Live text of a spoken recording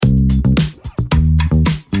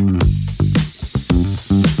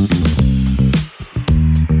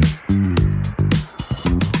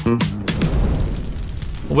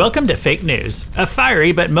Welcome to Fake News, a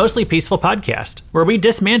fiery but mostly peaceful podcast where we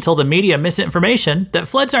dismantle the media misinformation that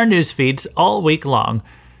floods our news feeds all week long.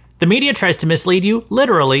 The media tries to mislead you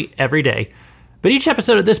literally every day, but each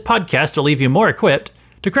episode of this podcast will leave you more equipped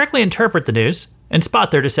to correctly interpret the news and spot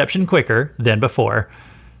their deception quicker than before.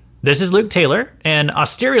 This is Luke Taylor, an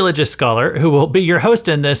austere religious scholar who will be your host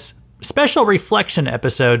in this special reflection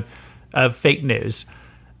episode of Fake News.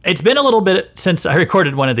 It's been a little bit since I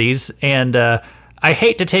recorded one of these, and I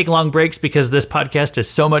hate to take long breaks because this podcast is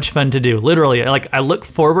so much fun to do. Literally, I look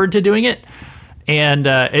forward to doing it, and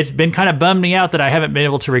it's been kind of bummed me out that I haven't been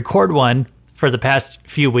able to record one for the past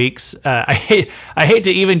few weeks. I hate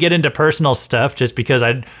to even get into personal stuff just because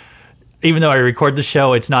even though I record the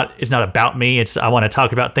show, it's not about me. I want to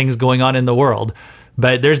talk about things going on in the world.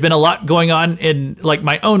 But there's been a lot going on in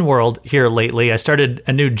my own world here lately. I started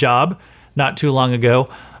a new job not too long ago.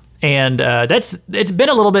 And it's been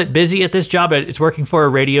a little bit busy at this job. It's working for a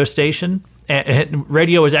radio station. And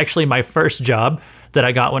radio was actually my first job that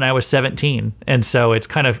I got when I was 17. And so it's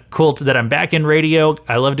kind of cool that I'm back in radio.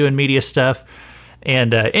 I love doing media stuff.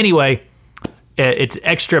 And anyway, it's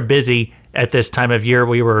extra busy at this time of year.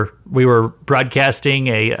 We were broadcasting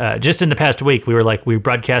just in the past week. We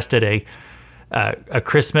broadcasted a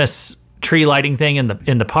Christmas tree lighting thing in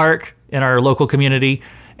the park in our local community.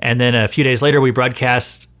 And then a few days later, we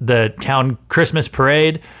broadcast the town Christmas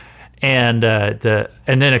parade, and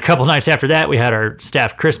then a couple nights after that, we had our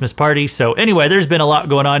staff Christmas party. So anyway, there's been a lot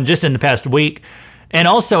going on just in the past week, and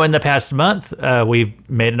also in the past month, we've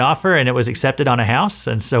made an offer and it was accepted on a house,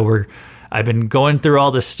 and so I've been going through all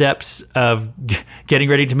the steps of getting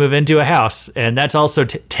ready to move into a house, and that's also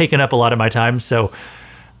taken up a lot of my time. So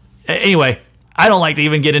anyway, I don't like to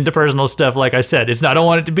even get into personal stuff. Like I said, I don't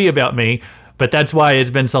want it to be about me. But that's why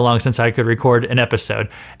it's been so long since I could record an episode.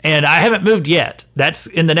 And I haven't moved yet. That's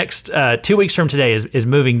in the next 2 weeks from today is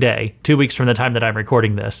moving day. 2 weeks from the time that I'm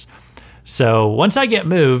recording this. So once I get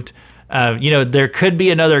moved, there could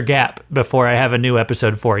be another gap before I have a new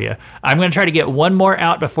episode for you. I'm going to try to get one more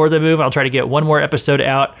out before the move. I'll try to get one more episode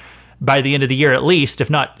out by the end of the year at least,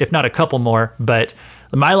 if not a couple more. But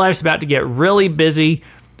my life's about to get really busy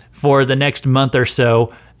for the next month or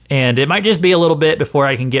so. And it might just be a little bit before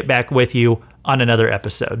I can get back with you on another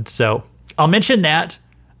episode. So I'll mention that.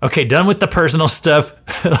 Okay, done with the personal stuff.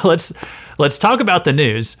 Let's talk about the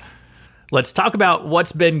news. Let's talk about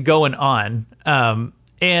what's been going on.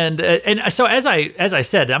 And so as I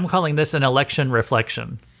said, I'm calling this an election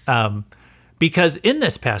reflection. Because in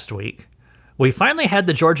this past week, we finally had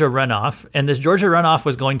the Georgia runoff, and this Georgia runoff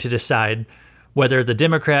was going to decide whether the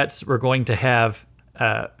Democrats were going to have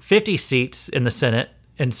 50 seats in the Senate.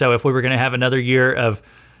 And so if we were going to have another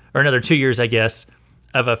 2 years, I guess,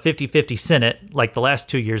 of a 50-50 Senate, like the last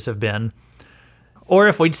 2 years have been, or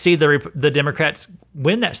if we'd see the Democrats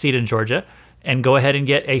win that seat in Georgia and go ahead and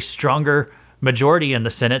get a stronger majority in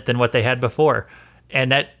the Senate than what they had before.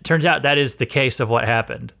 And that turns out that is the case of what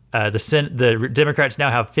happened. The Democrats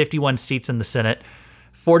now have 51 seats in the Senate,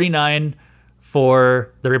 49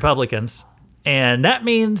 for the Republicans. And that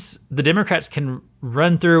means the Democrats can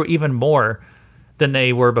run through even more than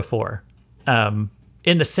they were before.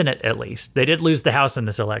 In the Senate, at least. They did lose the House in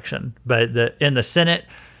this election, but in the Senate,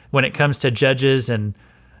 when it comes to judges and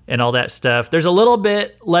all that stuff, there's a little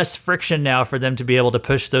bit less friction now for them to be able to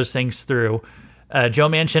push those things through. Joe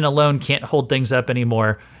Manchin alone can't hold things up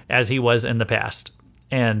anymore as he was in the past.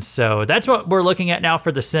 And so that's what we're looking at now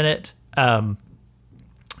for the Senate.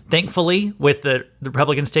 Thankfully, with the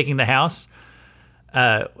Republicans taking the House,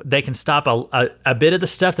 they can stop a bit of the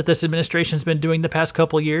stuff that this administration's been doing the past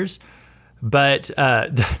couple years. But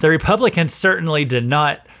the Republicans certainly did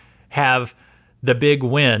not have the big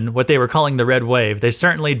win, what they were calling the red wave. They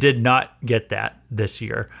certainly did not get that this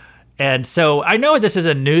year. And so I know this is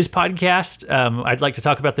a news podcast. I'd like to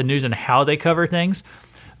talk about the news and how they cover things.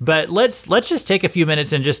 But let's just take a few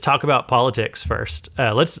minutes and just talk about politics first.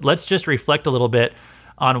 Let's just reflect a little bit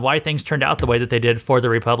on why things turned out the way that they did for the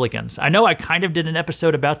Republicans. I know I kind of did an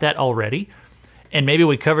episode about that already, and maybe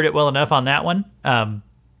we covered it well enough on that one.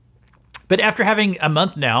 But after having a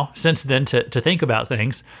month now since then to think about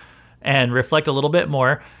things and reflect a little bit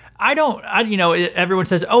more, everyone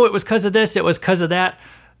says, oh, it was because of this, it was because of that.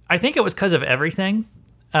 I think it was because of everything.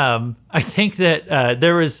 I think that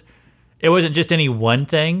it wasn't just any one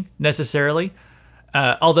thing necessarily.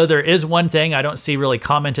 Although there is one thing I don't see really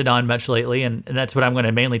commented on much lately, and that's what I'm going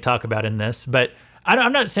to mainly talk about in this. But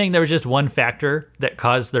I'm not saying there was just one factor that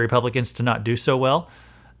caused the Republicans to not do so well.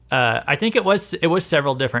 I think it was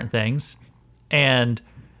several different things, and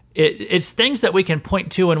it's things that we can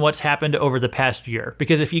point to in what's happened over the past year.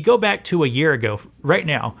 Because if you go back to a year ago, right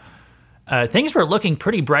now, things were looking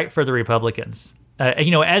pretty bright for the Republicans.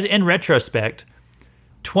 As in retrospect,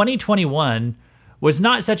 2021 was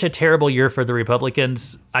not such a terrible year for the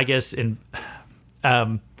Republicans, I guess, in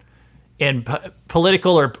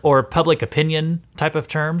political or public opinion type of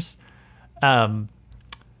terms. The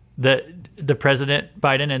president,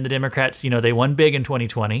 Biden, and the Democrats, they won big in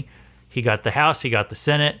 2020. He got the House, he got the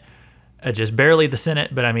Senate, just barely the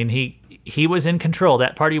Senate, but I mean, he was in control.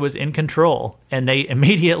 That party was in control, and they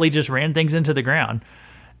immediately just ran things into the ground.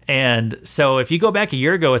 And so if you go back a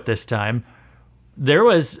year ago at this time, there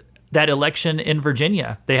was that election in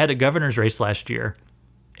Virginia. They had a governor's race last year,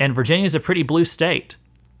 and Virginia is a pretty blue state.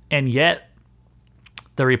 And yet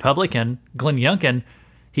the Republican, Glenn Youngkin,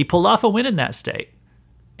 he pulled off a win in that state.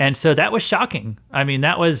 And so that was shocking. I mean,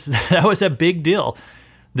 that was a big deal.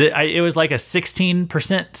 It was like a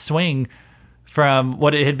 16% swing from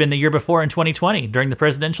what it had been the year before in 2020 during the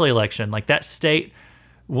presidential election. Like, that state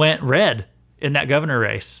went red in that governor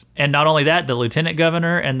race. And not only that, the lieutenant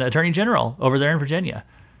governor and the attorney general over there in Virginia,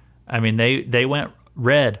 I mean, they went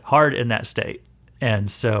red hard in that state. And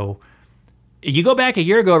so you go back a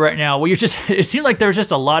year ago right now, well, it seemed like there was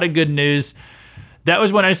just a lot of good news. That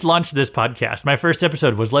was when I launched this podcast. My first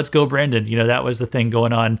episode was Let's Go Brandon. That was the thing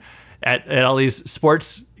going on at all these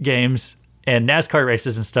sports games and NASCAR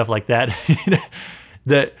races and stuff like that.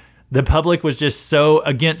 The public was just so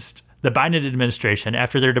against the Biden administration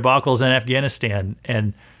after their debacles in Afghanistan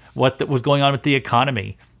and what was going on with the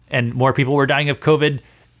economy. And more people were dying of COVID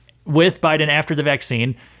with Biden after the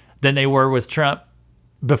vaccine than they were with Trump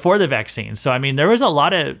before the vaccine. So, I mean, there was a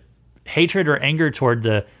lot of hatred or anger toward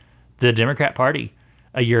the Democrat Party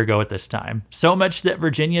a year ago at this time. So much that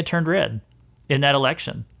Virginia turned red in that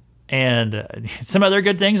election. And some other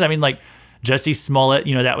good things. I mean, like Jussie Smollett,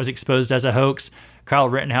 that was exposed as a hoax. Kyle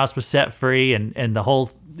Rittenhouse was set free, and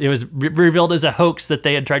it was revealed as a hoax that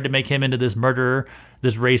they had tried to make him into this murderer,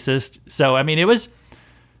 this racist. So, I mean,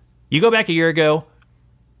 you go back a year ago,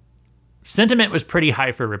 sentiment was pretty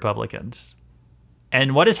high for Republicans.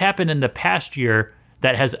 And what has happened in the past year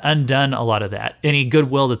that has undone a lot of that, any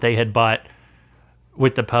goodwill that they had bought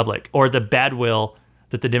with the public or the bad will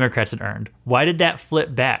that the Democrats had earned? Why did that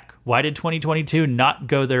flip back? Why did 2022 not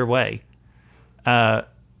go their way?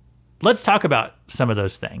 Let's talk about some of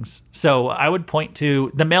those things. So I would point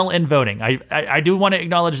to the mail-in voting. I do want to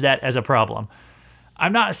acknowledge that as a problem.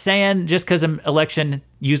 I'm not saying just because an election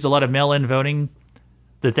used a lot of mail-in voting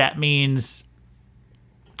that means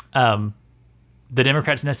the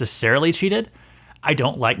Democrats necessarily cheated. I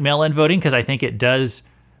don't like mail-in voting because I think it does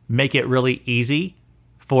make it really easy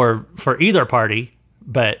for either party,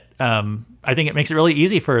 but I think it makes it really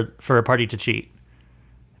easy for a party to cheat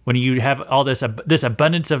when you have all this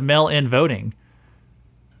abundance of mail-in voting.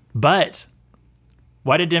 But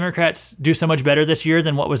why did Democrats do so much better this year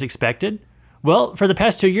than what was expected? Well, for the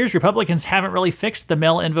past 2 years, Republicans haven't really fixed the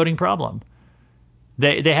mail-in voting problem.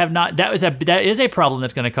 They have not. That is a problem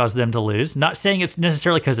that's going to cause them to lose. Not saying it's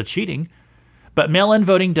necessarily because of cheating, but mail-in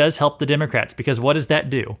voting does help the Democrats, because what does that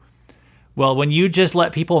do? Well, when you just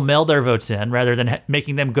let people mail their votes in rather than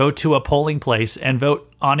making them go to a polling place and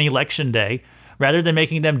vote on election day, rather than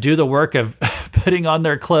making them do the work of putting on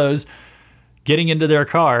their clothes, getting into their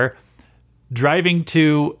car, driving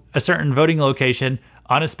to a certain voting location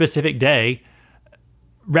on a specific day,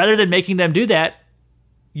 rather than making them do that,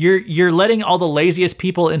 you're letting all the laziest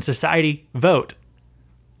people in society vote.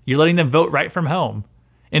 You're letting them vote right from home.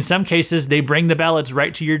 In some cases, they bring the ballots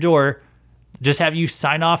right to your door, just have you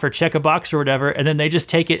sign off or check a box or whatever, and then they just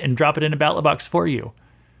take it and drop it in a ballot box for you.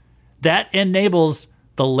 That enables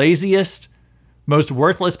the laziest, most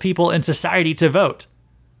worthless people in society to vote.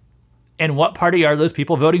 And what party are those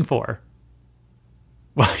people voting for?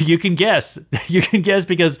 Well, you can guess. You can guess,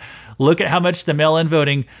 because look at how much the mail-in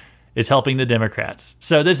voting is helping the Democrats.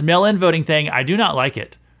 So this mail-in voting thing, I do not like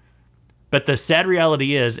it. But the sad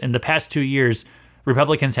reality is, in the past 2 years,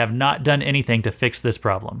 Republicans have not done anything to fix this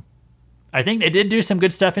problem. I think they did do some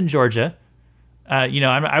good stuff in Georgia.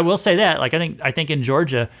 I will say that. Like, I think in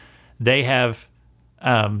Georgia, they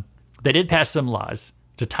did pass some laws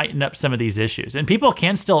to tighten up some of these issues. And people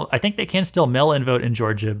can still, I think they can still mail-in vote in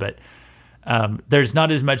Georgia, but there's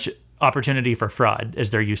not as much opportunity for fraud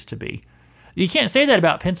as there used to be. You can't say that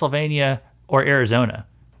about Pennsylvania or Arizona.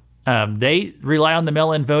 They rely on the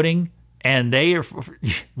mail-in voting, and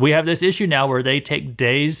we have this issue now where they take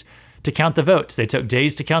days to count the votes. They took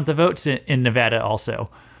days to count the votes in Nevada also.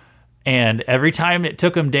 And every time it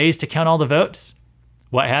took them days to count all the votes,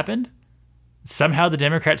 what happened? Somehow the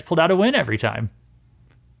Democrats pulled out a win every time.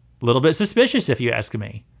 A little bit suspicious, if you ask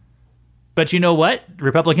me. But you know what?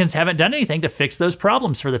 Republicans haven't done anything to fix those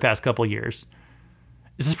problems for the past couple years.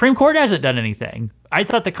 The Supreme Court hasn't done anything. I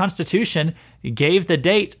thought the Constitution gave the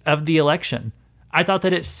date of the election. I thought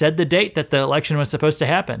that it said the date that the election was supposed to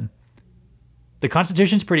happen. The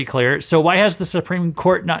Constitution's pretty clear. So why has the Supreme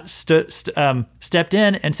Court not stepped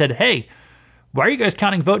in and said, hey, why are you guys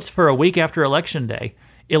counting votes for a week after Election Day?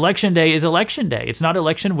 Election Day is Election Day. It's not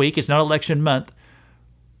election week. It's not election month.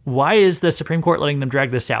 Why is the Supreme Court letting them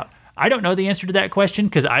drag this out? I don't know the answer to that question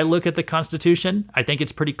because I look at the Constitution. I think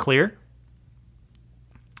it's pretty clear.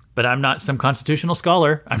 But I'm not some constitutional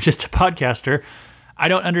scholar. I'm just a podcaster. I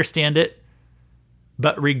don't understand it.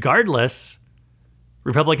 But regardless,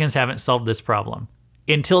 Republicans haven't solved this problem.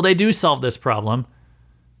 Until they do solve this problem,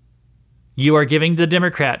 you are giving the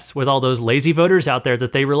Democrats, with all those lazy voters out there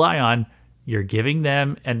that they rely on, you're giving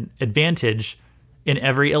them an advantage in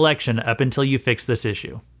every election up until you fix this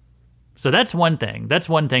issue. So that's one thing. That's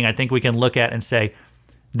one thing I think we can look at and say,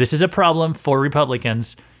 this is a problem for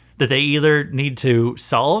Republicans that they either need to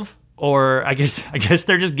solve, or I guess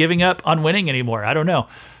they're just giving up on winning anymore. I don't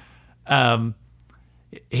know.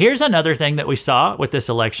 Here's another thing that we saw with this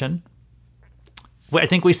election. I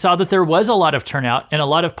think we saw that there was a lot of turnout and a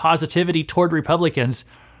lot of positivity toward Republicans,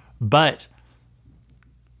 but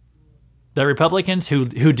the Republicans who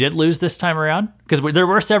did lose this time around, because there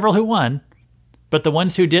were several who won, but the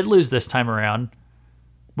ones who did lose this time around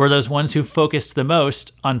were those ones who focused the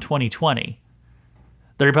most on 2020.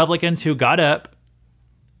 The Republicans who got up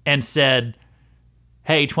and said,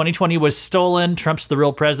 hey, 2020 was stolen, Trump's the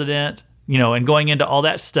real president, and going into all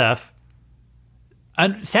that stuff.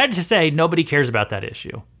 I'm sad to say, nobody cares about that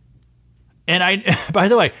issue. And by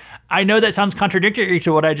the way, I know that sounds contradictory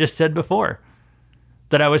to what I just said before,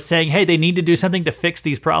 that I was saying, hey, they need to do something to fix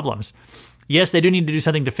these problems. Yes, they do need to do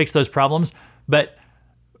something to fix those problems, but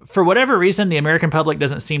for whatever reason, the American public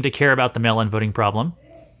doesn't seem to care about the mail-in voting problem.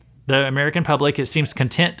 The American public, it seems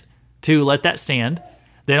content to let that stand.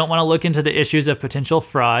 They don't want to look into the issues of potential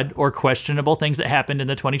fraud or questionable things that happened in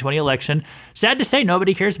the 2020 election. Sad to say,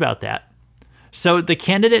 nobody cares about that. So the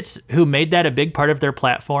candidates who made that a big part of their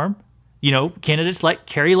platform, candidates like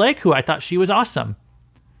Kari Lake, who I thought she was awesome,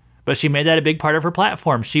 but she made that a big part of her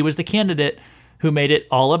platform. She was the candidate who made it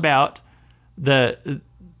all about that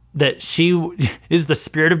she is the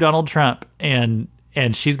spirit of Donald Trump, and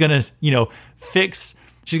she's going to,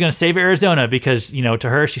 she's going to save Arizona because, to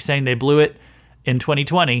her, she's saying they blew it in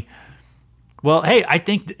 2020. Well, hey, I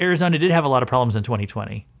think Arizona did have a lot of problems in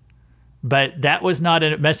 2020, but that was not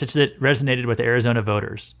a message that resonated with Arizona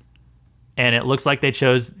voters. And it looks like they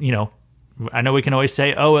chose, I know we can always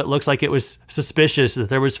say, oh, it looks like it was suspicious that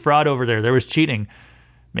there was fraud over there was cheating.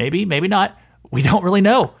 Maybe not. We don't really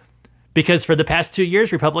know. Because for the past 2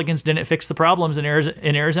 years, Republicans didn't fix the problems in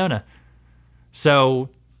Arizona. So,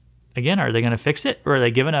 again, are they going to fix it, or are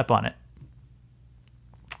they giving up on it?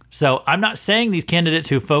 So I'm not saying these candidates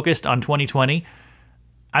who focused on 2020,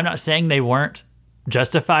 I'm not saying they weren't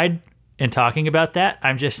justified in talking about that.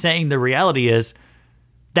 I'm just saying the reality is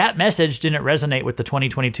that message didn't resonate with the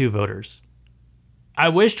 2022 voters. I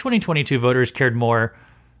wish 2022 voters cared more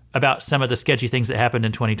about some of the sketchy things that happened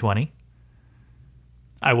in 2020.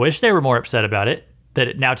 I wish they were more upset about it, that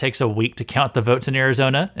it now takes a week to count the votes in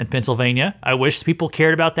Arizona and Pennsylvania. I wish people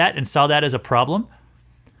cared about that and saw that as a problem.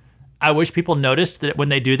 I wish people noticed that when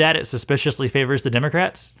they do that, it suspiciously favors the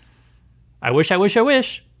Democrats. I wish. I'm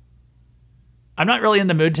not really in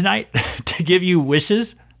the mood tonight to give you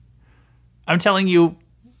wishes. I'm telling you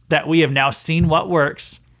that we have now seen what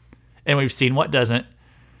works and we've seen what doesn't.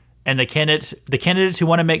 And the candidates who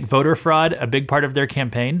want to make voter fraud a big part of their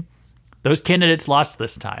campaign, those candidates lost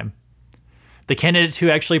this time. The candidates who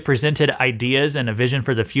actually presented ideas and a vision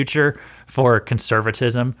for the future for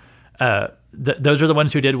conservatism, those are the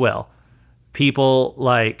ones who did well. People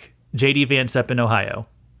like J.D. Vance up in Ohio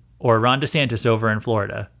or Ron DeSantis over in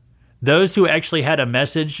Florida. Those who actually had a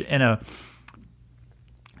message and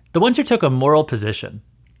the ones who took a moral position.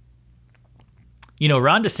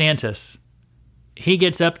 Ron DeSantis, he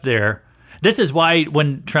gets up there. This is why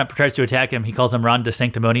when Trump tries to attack him, he calls him Ron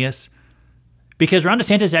DeSanctimonious. Because Ron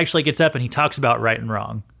DeSantis actually gets up and he talks about right and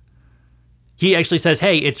wrong. He actually says,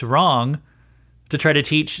 hey, it's wrong to try to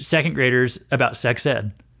teach second graders about sex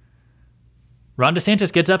ed. Ron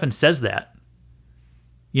DeSantis gets up and says that.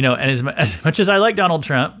 And as much as I like Donald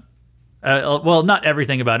Trump, well, not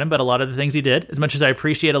everything about him, but a lot of the things he did, as much as I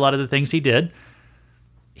appreciate a lot of the things he did,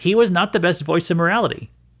 he was not the best voice of morality.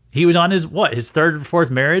 He was on his third or fourth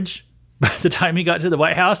marriage by the time he got to the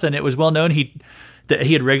White House, and it was well known that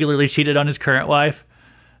he had regularly cheated on his current wife.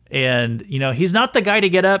 And, he's not the guy to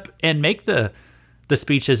get up and make the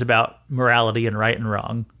speeches about morality and right and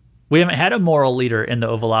wrong. We haven't had a moral leader in the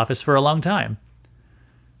Oval Office for a long time.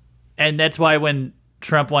 And that's why when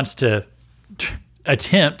Trump wants to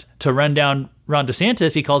attempt to run down Ron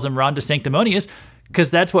DeSantis, he calls him Ron DeSanctimonious, because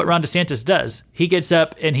that's what Ron DeSantis does. He gets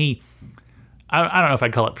up and I don't know if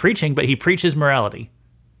I'd call it preaching, but he preaches morality.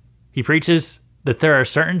 He preaches that there are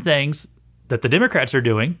certain things that the Democrats are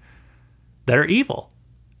doing that are evil.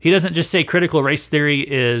 He doesn't just say critical race theory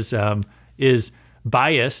is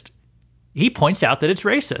biased. He points out that it's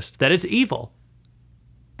racist, that it's evil,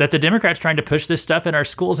 that the Democrats trying to push this stuff in our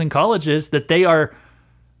schools and colleges, that they are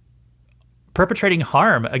perpetrating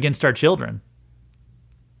harm against our children.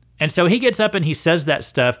 And so he gets up and he says that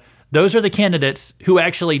stuff. Those are the candidates who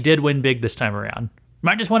actually did win big this time around.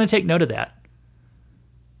 Might just want to take note of that.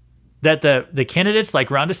 That the candidates like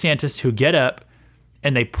Ron DeSantis who get up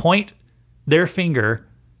and they point their finger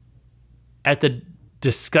at the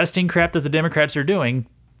disgusting crap that the Democrats are doing,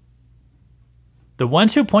 the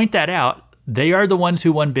ones who point that out, they are the ones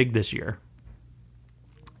who won big this year.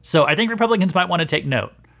 So I think Republicans might want to take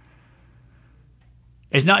note.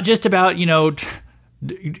 It's not just about,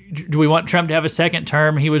 do we want Trump to have a second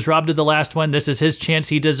term? He was robbed of the last one. This is his chance.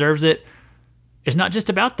 He deserves it. It's not just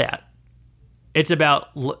about that. It's about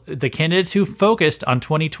the candidates who focused on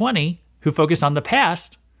 2020, who focused on the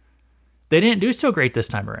past. They didn't do so great this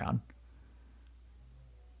time around.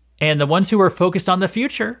 And the ones who were focused on the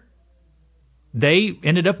future, they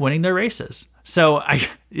ended up winning their races. So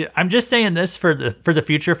I'm just saying this for the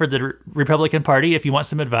future, for the Republican Party. If you want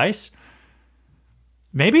some advice,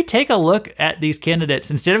 maybe take a look at these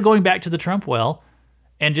candidates instead of going back to the Trump well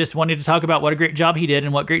and just wanting to talk about what a great job he did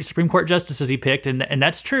and what great Supreme Court justices he picked. And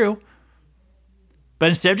that's true. But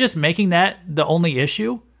instead of just making that the only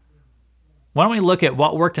issue, why don't we look at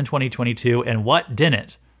what worked in 2022 and what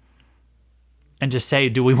didn't? And just say,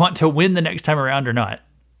 do we want to win the next time around or not?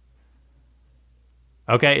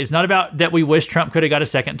 Okay, it's not about that we wish Trump could have got a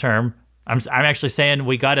second term. I'm actually saying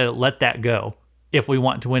we got to let that go if we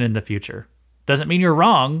want to win in the future. Doesn't mean you're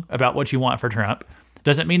wrong about what you want for Trump.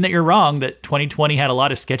 Doesn't mean that you're wrong that 2020 had a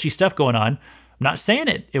lot of sketchy stuff going on. I'm not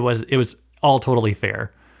saying it was all totally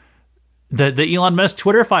fair. The Elon Musk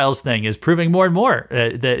Twitter files thing is proving more and more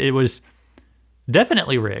that it was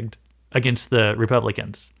definitely rigged against the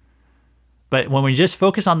Republicans. But when we just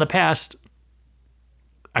focus on the past,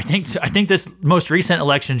 I think this most recent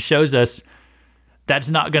election shows us that's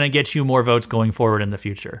not going to get you more votes going forward in the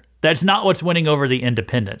future. That's not what's winning over the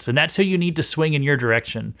independents. And that's who you need to swing in your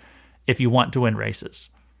direction if you want to win races.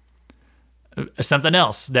 Something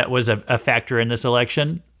else that was a factor in this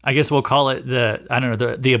election, I guess we'll call it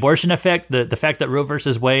the abortion effect, the fact that Roe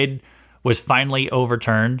versus Wade was finally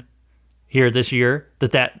overturned here this year,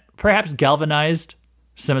 that perhaps galvanized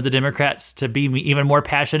some of the Democrats to be even more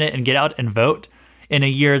passionate and get out and vote in a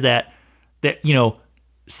year that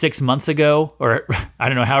 6 months ago, or I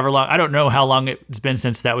don't know, however long, I don't know how long it's been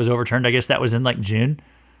since that was overturned. I guess that was in like June.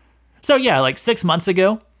 So yeah, like 6 months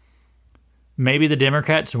ago, maybe the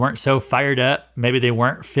Democrats weren't so fired up. Maybe they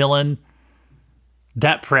weren't feeling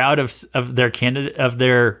that proud of their candidate, of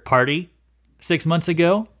their party 6 months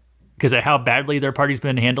ago because of how badly their party's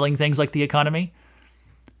been handling things like the economy.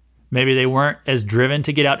 Maybe they weren't as driven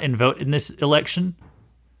to get out and vote in this election.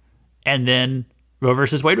 And then Roe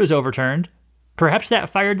versus Wade was overturned. Perhaps that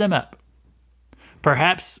fired them up.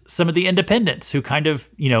 Perhaps some of the independents who kind of,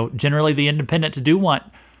 generally the independents do want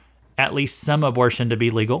at least some abortion to be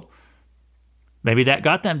legal. Maybe that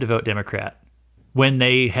got them to vote Democrat when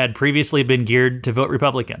they had previously been geared to vote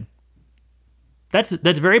Republican. That's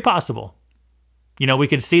very possible. We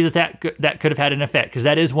could see that could have had an effect because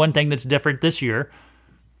that is one thing that's different this year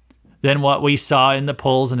than what we saw in the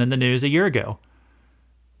polls and in the news a year ago,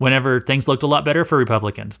 whenever things looked a lot better for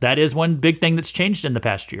Republicans. That is one big thing that's changed in the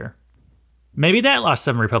past year. Maybe that lost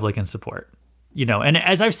some Republican support, and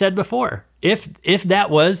as I've said before, if that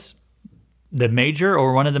was the major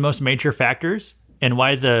or one of the most major factors in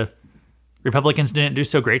why the Republicans didn't do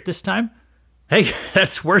so great this time, hey,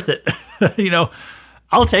 that's worth it.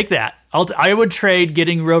 I'll take that. I would trade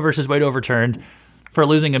getting Roe versus Wade overturned for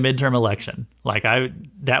losing a midterm election.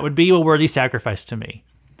 That would be a worthy sacrifice to me.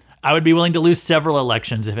 I would be willing to lose several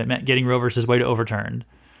elections if it meant getting Roe versus Wade overturned,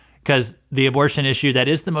 because the abortion issue, that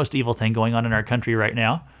is the most evil thing going on in our country right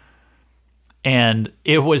now. And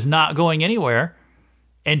it was not going anywhere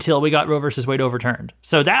until we got Roe versus Wade overturned.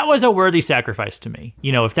 So that was a worthy sacrifice to me.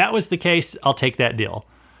 If that was the case, I'll take that deal.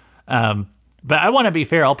 But I want to be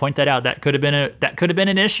fair. I'll point that out. That could have been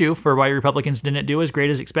an issue for why Republicans didn't do as great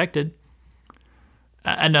as expected.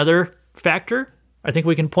 Another factor I think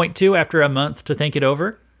we can point to after a month to think it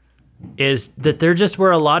over is that there just were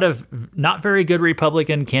a lot of not very good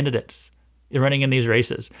Republican candidates running in these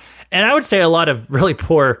races. And I would say a lot of really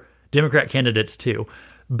poor Democrat candidates too.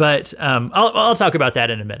 But I'll talk about that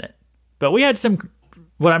in a minute. But we had some,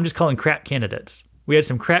 what I'm just calling crap candidates. We had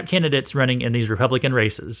some crap candidates running in these Republican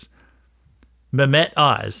races. Mehmet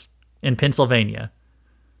Oz in Pennsylvania.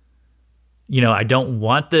 I don't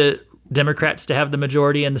want the Democrats to have the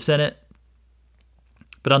majority in the Senate.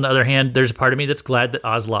 But on the other hand, there's a part of me that's glad that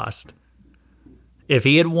Oz lost. If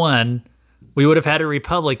he had won, we would have had a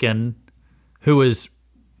Republican who was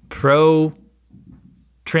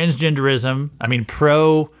pro-transgenderism. I mean,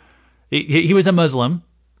 he was a Muslim.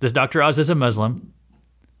 This Dr. Oz is a Muslim.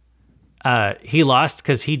 He lost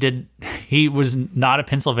because he was not a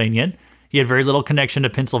Pennsylvanian. He had very little connection to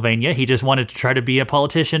Pennsylvania. He just wanted to try to be a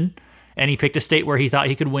politician, and he picked a state where he thought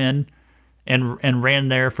he could win, and ran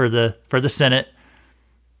there for the Senate.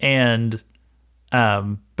 And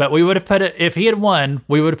but we would have if he had won,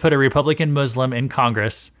 we would have put a Republican Muslim in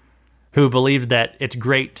Congress who believed that it's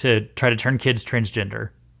great to try to turn kids transgender.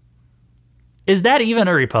 Is that even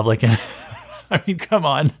a Republican? I mean, come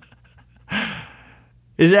on.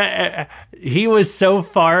 Is that he was so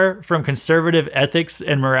far from conservative ethics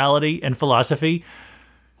and morality and philosophy?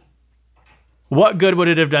 What good would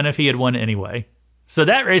it have done if he had won anyway? So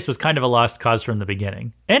that race was kind of a lost cause from the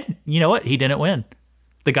beginning. And you know what? He didn't win.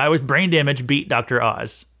 The guy with brain damage beat Dr.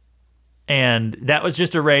 Oz. And that was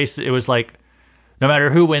just a race. It was like, no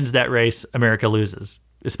matter who wins that race, America loses,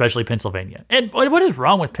 especially Pennsylvania. And what is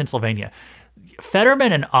wrong with Pennsylvania?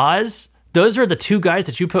 Fetterman and Oz, those are the two guys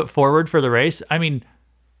that you put forward for the race. I mean,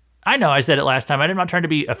 I know I said it last time. I'm not trying to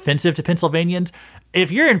be offensive to Pennsylvanians.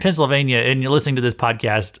 If you're in Pennsylvania and you're listening to this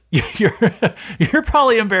podcast, you're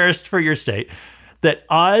probably embarrassed for your state. That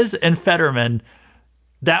Oz and Fetterman,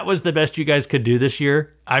 that was the best you guys could do this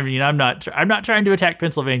year. I mean, I'm not trying to attack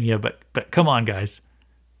Pennsylvania, but come on, guys.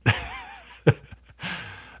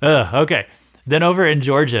 Okay. Then over in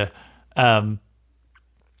Georgia,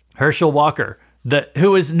 Herschel Walker,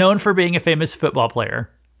 who is known for being a famous football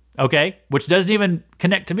player. Okay, which doesn't even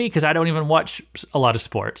connect to me because I don't even watch a lot of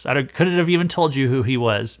sports. I couldn't have even told you who he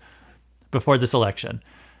was before this election,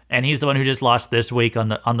 and he's the one who just lost this week on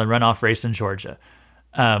the runoff race in Georgia.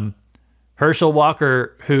 Herschel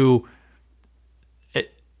Walker,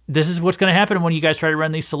 this is what's going to happen when you guys try to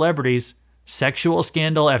run these celebrities. Sexual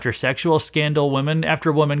scandal after sexual scandal, woman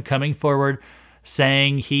after woman coming forward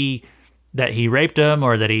saying that he raped them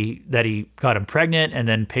or that he got them pregnant and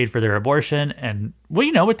then paid for their abortion. And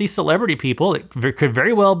well, with these celebrity people, it could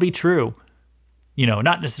very well be true.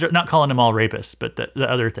 Not calling them all rapists, but the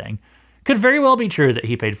other thing could very well be true that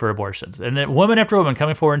he paid for abortions. And then woman after woman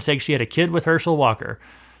coming forward and saying she had a kid with Herschel Walker.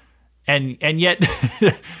 And yet,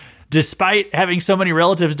 despite having so many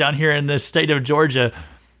relatives down here in the state of Georgia,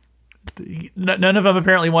 none of them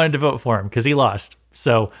apparently wanted to vote for him because he lost.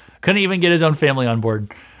 So couldn't even get his own family on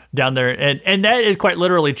board down there. And that is quite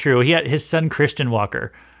literally true. He had his son, Christian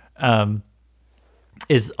Walker,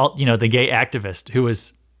 is, the gay activist who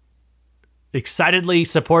was excitedly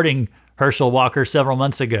supporting Herschel Walker several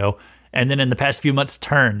months ago. And then in the past few months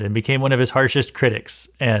turned and became one of his harshest critics.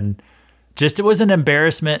 And it was an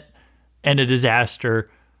embarrassment and a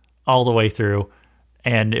disaster all the way through.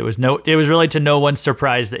 And it was really to no one's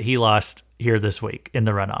surprise that he lost here this week in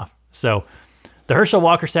the runoff. So the Herschel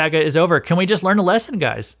Walker saga is over. Can we just learn a lesson,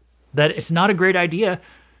 guys? That it's not a great idea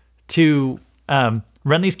to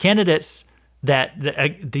run these candidates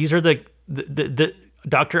these are the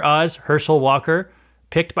Dr. Oz, Herschel Walker,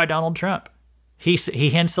 picked by Donald Trump. He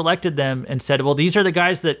hand selected them and said, well, these are the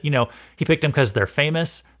guys that, he picked them because they're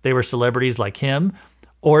famous. They were celebrities like him,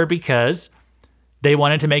 or because they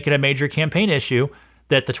wanted to make it a major campaign issue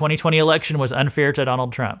that the 2020 election was unfair to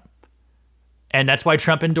Donald Trump. And that's why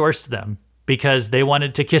Trump endorsed them, because they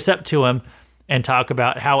wanted to kiss up to him and talk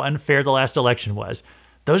about how unfair the last election was.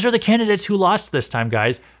 Those are the candidates who lost this time,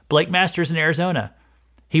 guys. Blake Masters in Arizona.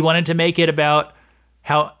 He wanted to make it about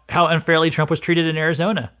how unfairly Trump was treated in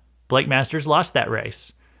Arizona. Blake Masters lost that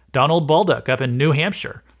race. Donald Baldock up in New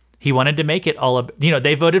Hampshire. He wanted to make it all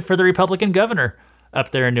they voted for the Republican governor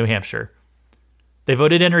up there in New Hampshire. They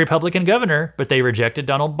voted in a Republican governor, but they rejected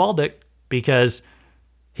Donald Baldock because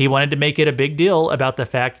he wanted to make it a big deal about the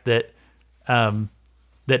fact that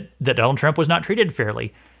that Donald Trump was not treated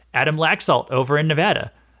fairly. Adam Laxalt over in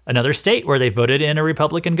Nevada, another state where they voted in a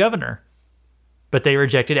Republican governor, but they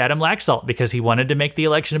rejected Adam Laxalt because he wanted to make the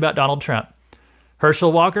election about Donald Trump.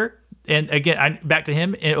 Herschel Walker, and again, back to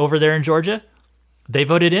him over there in Georgia, they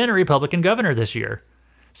voted in a Republican governor this year.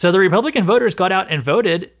 So the Republican voters got out and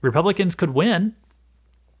voted. Republicans could win,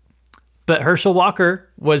 but Herschel Walker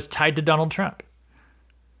was tied to Donald Trump.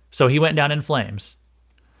 So he went down in flames.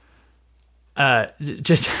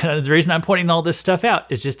 The reason I'm pointing all this stuff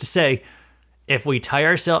out is just to say, if we tie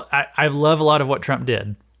ourselves, I love a lot of what Trump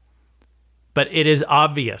did, but it is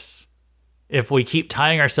obvious if we keep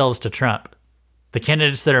tying ourselves to Trump, the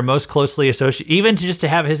candidates that are most closely associated, even just to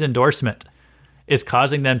have his endorsement, is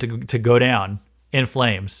causing them to go down in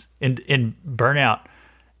flames, in burnout.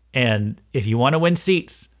 And if you want to win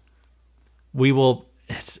seats, we will.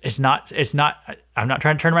 It's not. I'm not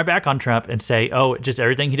trying to turn my back on Trump and say, oh, just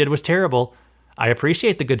everything he did was terrible. I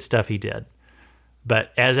appreciate the good stuff he did,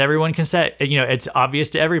 but as everyone can say, it's obvious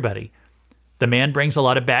to everybody, the man brings a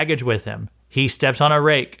lot of baggage with him. He steps on a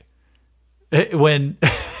rake when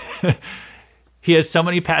he has so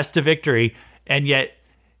many paths to victory, and yet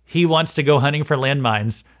he wants to go hunting for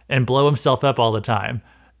landmines and blow himself up all the time.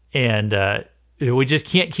 And we just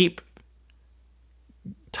can't keep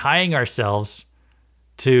tying ourselves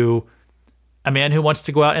to a man who wants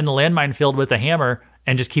to go out in the landmine field with a hammer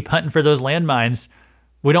and just keep hunting for those landmines.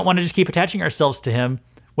 We don't want to just keep attaching ourselves to him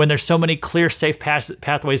when there's so many clear, safe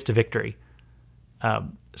pathways to victory.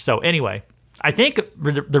 So anyway, I think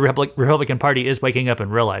the Republican Party is waking up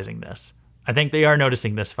and realizing this. I think they are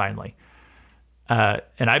noticing this finally. And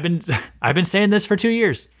I've been saying this for 2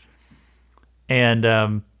 years. And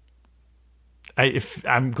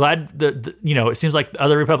I'm glad that it seems like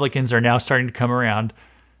other Republicans are now starting to come around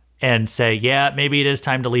and say, yeah, maybe it is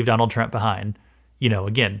time to leave Donald Trump behind.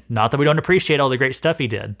 Again, not that we don't appreciate all the great stuff he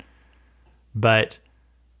did, but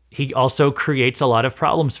he also creates a lot of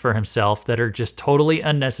problems for himself that are just totally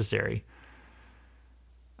unnecessary.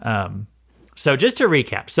 So just to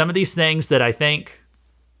recap, some of these things that I think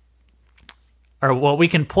are what we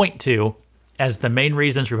can point to as the main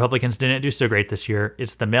reasons Republicans didn't do so great this year.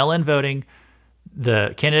 It's the mail-in voting,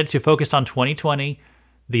 the candidates who focused on 2020,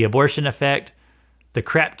 the abortion effect, the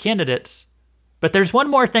crap candidates. But there's one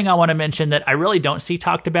more thing I want to mention that I really don't see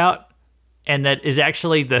talked about, and that is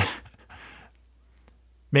actually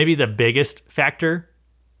maybe the biggest factor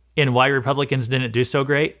in why Republicans didn't do so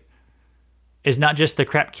great, is not just the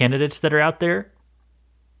crap candidates that are out there,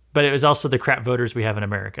 but it was also the crap voters we have in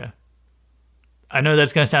America. I know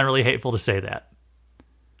that's going to sound really hateful to say that,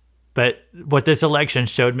 but what this election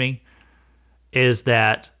showed me is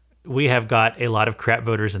that we have got a lot of crap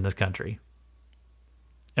voters in this country.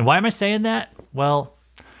 And why am I saying that? Well,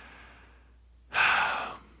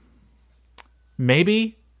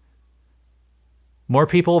 maybe more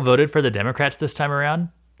people voted for the Democrats this time around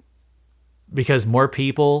because more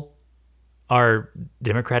people are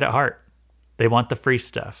Democrat at heart. They want the free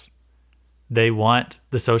stuff. They want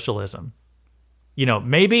the socialism.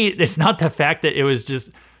 Maybe it's not the fact that it was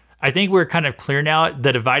just, I think we're kind of clear now.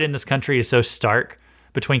 The divide in this country is so stark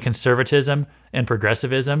between conservatism and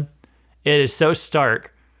progressivism. It is so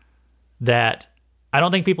stark that I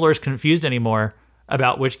don't think people are as confused anymore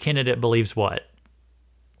about which candidate believes what.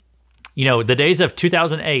 The days of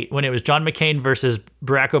 2008 when it was John McCain versus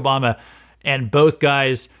Barack Obama, and both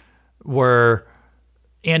guys were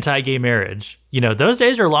anti-gay marriage. Those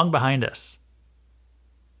days are long behind us.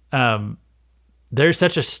 There's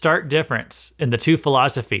such a stark difference in the two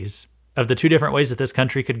philosophies of the two different ways that this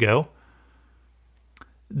country could go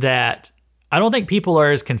that I don't think people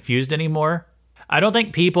are as confused anymore. I don't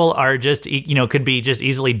think people are just, could be just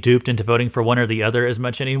easily duped into voting for one or the other as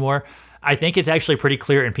much anymore. I think it's actually pretty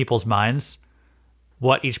clear in people's minds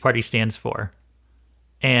what each party stands for.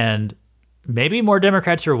 And maybe more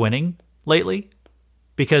Democrats are winning lately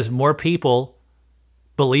because more people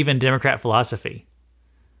believe in Democrat philosophy.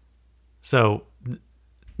 So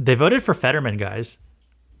they voted for Fetterman, guys.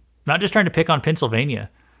 I'm not just trying to pick on Pennsylvania.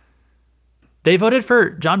 They voted for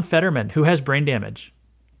John Fetterman, who has brain damage.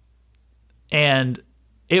 And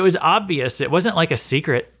it was obvious. It wasn't like a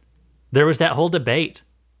secret. There was that whole debate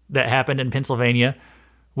that happened in Pennsylvania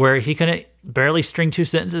where he couldn't barely string two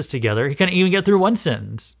sentences together. He couldn't even get through one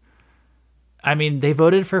sentence. I mean, they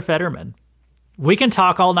voted for Fetterman. We can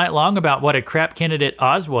talk all night long about what a crap candidate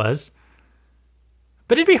Oz was,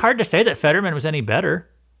 but it'd be hard to say that Fetterman was any better.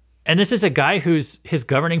 And this is a guy his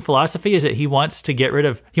governing philosophy is that he wants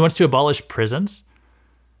to abolish prisons.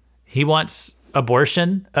 He wants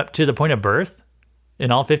abortion up to the point of birth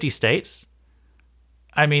in all 50 states.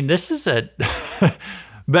 I mean, this is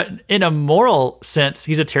but in a moral sense,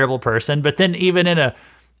 he's a terrible person. But then even in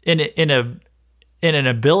an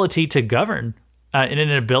ability to govern, in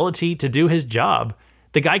an ability to do his job,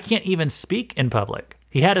 the guy can't even speak in public.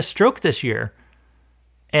 He had a stroke this year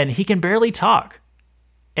and he can barely talk.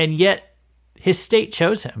 And yet his state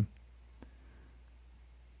chose him.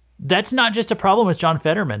 That's not just a problem with John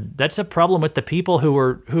Fetterman. That's a problem with the people who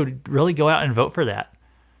really go out and vote for that.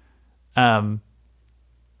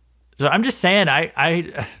 So I'm just saying,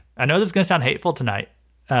 I know this is going to sound hateful tonight,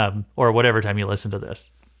 or whatever time you listen to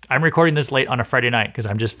this. I'm recording this late on a Friday night because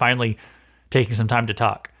I'm just finally taking some time to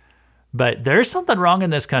talk. But there's something wrong in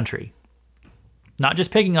this country. Not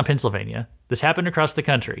just picking on Pennsylvania. This happened across the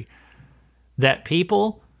country. That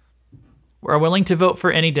people are willing to vote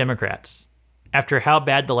for any Democrats after how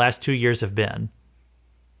bad the last 2 years have been.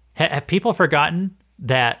 Have people forgotten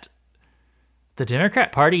that the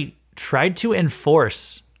Democrat Party tried to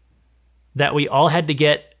enforce that we all had to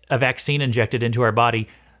get a vaccine injected into our body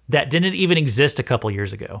that didn't even exist a couple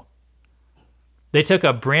years ago? They took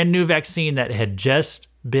a brand new vaccine that had just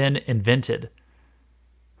been invented,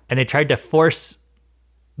 and they tried to force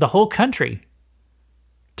the whole country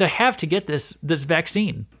to get this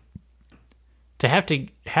vaccine, to have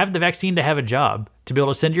the vaccine, to have a job, to be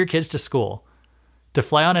able to send your kids to school, to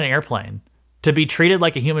fly on an airplane, to be treated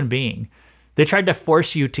like a human being. They tried to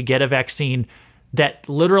force you to get a vaccine that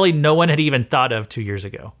literally no one had even thought of 2 years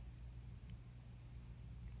ago.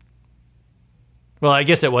 Well, I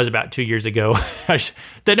guess it was about 2 years ago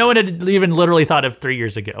that no one had even literally thought of 3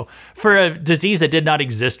 years ago for a disease that did not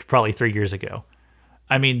exist probably 3 years ago.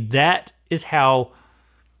 I mean, that is how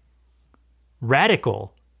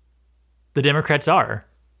radical the Democrats are.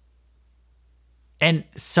 And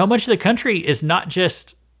so much of the country is not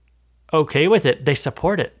just okay with it, they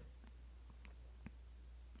support it.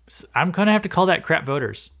 I'm going to have to call that crap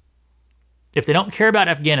voters. If they don't care about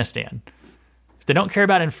Afghanistan, if they don't care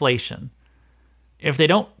about inflation, if they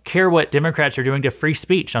don't care what Democrats are doing to free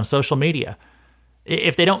speech on social media,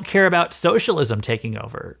 if they don't care about socialism taking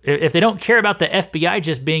over, if they don't care about the FBI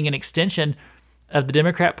just being an extension of the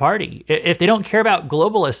Democrat Party, if they don't care about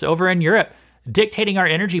globalists over in Europe dictating our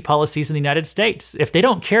energy policies in the United States, if they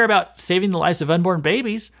don't care about saving the lives of unborn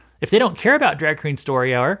babies, if they don't care about Drag Queen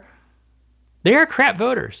Story Hour, they are crap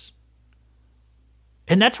voters.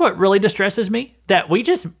 And that's what really distresses me, that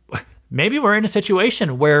maybe we're in a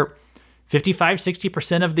situation where 55,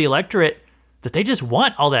 60% of the electorate, that they just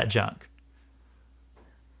want all that junk.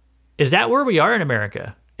 Is that where we are in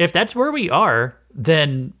America? If that's where we are,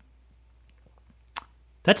 then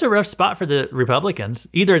that's a rough spot for the Republicans.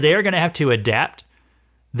 Either they are going to have to adapt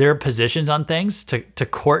their positions on things to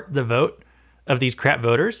court the vote of these crap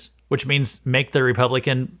voters, which means make the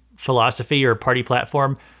Republican philosophy or party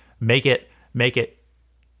platform, make it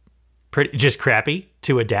pretty just crappy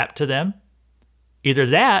to adapt to them. Either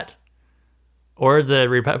that, or the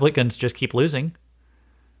Republicans just keep losing.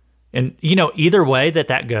 And, either way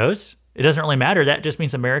that goes, it doesn't really matter. That just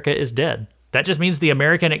means America is dead. That just means the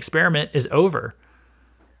American experiment is over.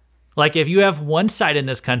 Like, if you have one side in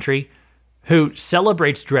this country who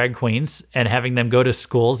celebrates drag queens and having them go to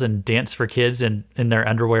schools and dance for kids in their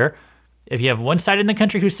underwear, if you have one side in the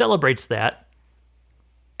country who celebrates that,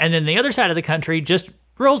 and then the other side of the country just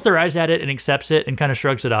rolls their eyes at it and accepts it and kind of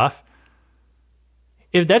shrugs it off,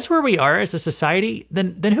 if that's where we are as a society,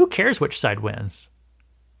 then who cares which side wins?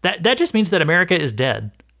 That just means that America is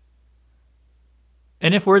dead.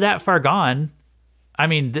 And if we're that far gone, I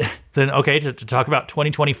mean, then okay, to talk about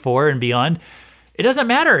 2024 and beyond, it doesn't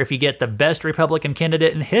matter if you get the best Republican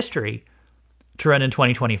candidate in history to run in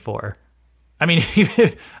 2024. I mean,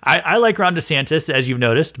 I like Ron DeSantis, as you've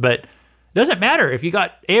noticed, but it doesn't matter if you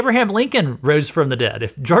got Abraham Lincoln rose from the dead,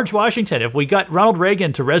 if George Washington, if we got Ronald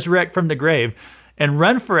Reagan to resurrect from the grave and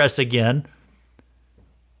run for us again,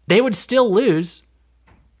 they would still lose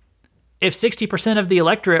if 60% of the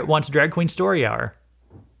electorate wants Drag Queen Story Hour.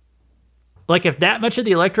 Like, if that much of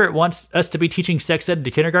the electorate wants us to be teaching sex ed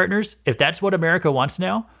to kindergartners, if that's what America wants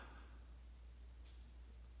now,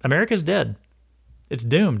 America's dead. It's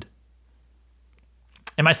doomed.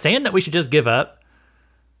 Am I saying that we should just give up?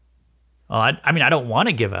 Well, I mean, I don't want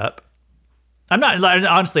to give up. I'm not,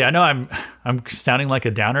 honestly, I know I'm sounding like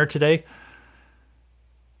a downer today.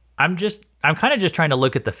 I'm kind of just trying to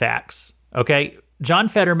look at the facts, okay? John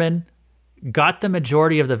Fetterman got the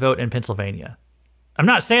majority of the vote in Pennsylvania. I'm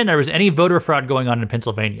not saying there was any voter fraud going on in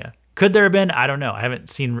Pennsylvania. Could there have been? I don't know. I haven't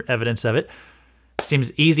seen evidence of it.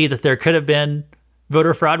 Seems easy that there could have been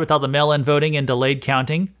voter fraud with all the mail-in voting and delayed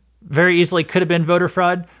counting. Very easily could have been voter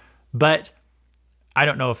fraud, but I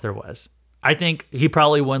don't know if there was. I think he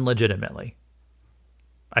probably won legitimately.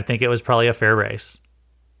 I think it was probably a fair race.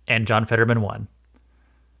 And John Fetterman won.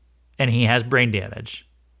 And he has brain damage.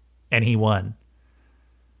 And he won.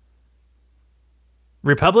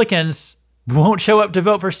 Republicans won't show up to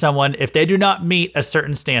vote for someone if they do not meet a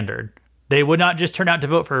certain standard. They would not just turn out to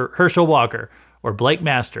vote for Herschel Walker or Blake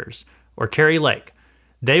Masters or Carrie Lake.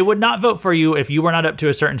 They would not vote for you if you were not up to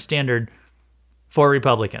a certain standard for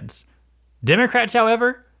Republicans. Democrats,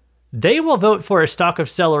 however, they will vote for a stalk of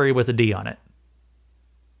celery with a D on it.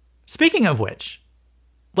 Speaking of which,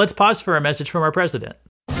 let's pause for a message from our president.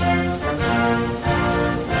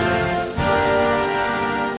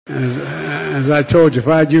 As I told you, if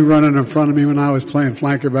I had you running in front of me when I was playing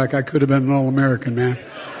flanker back, I could have been an All-American, man.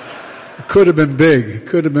 It could have been big. It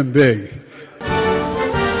could have been big.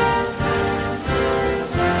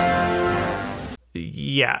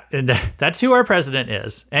 Yeah, and that's who our president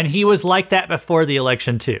is. And he was like that before the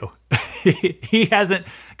election, too. He hasn't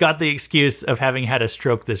got the excuse of having had a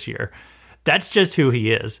stroke this year. That's just who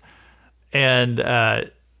he is.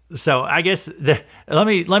 And so I guess let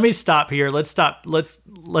me stop here.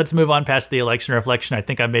 Let's move on past the election reflection. I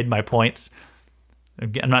think I made my points.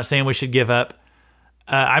 I'm not saying we should give up.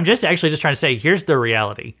 I'm just trying to say, here's the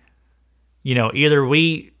reality. You know, either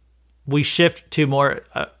we shift to more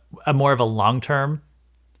of a long-term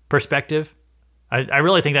perspective. I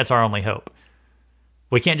really think that's our only hope.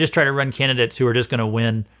 We can't just try to run candidates who are just going to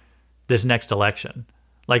win this next election.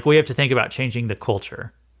 Like, we have to think about changing the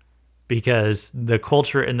culture, because the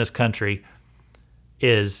culture in this country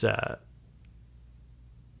is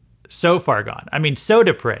so far gone. I mean, so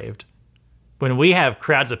depraved. When we have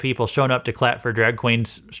crowds of people showing up to clap for drag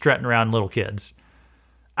queens strutting around little kids,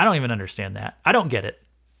 I don't even understand that. I don't get it.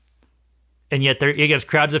 And yet it gets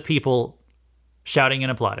crowds of people shouting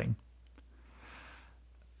and applauding.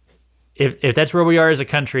 If that's where we are as a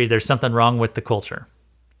country, there's something wrong with the culture.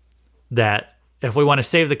 That if we want to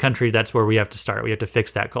save the country, that's where we have to start. We have to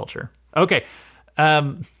fix that culture. Okay,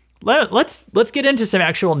 let's get into some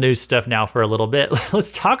actual news stuff now for a little bit.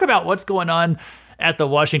 Let's talk about what's going on at the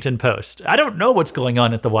Washington Post. I don't know what's going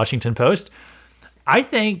on at the Washington Post. I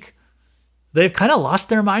think they've kind of lost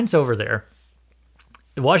their minds over there.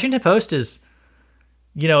 The Washington Post is,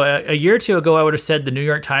 you know, a year or two ago, I would have said the New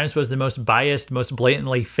York Times was the most biased, most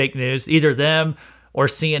blatantly fake news, either them or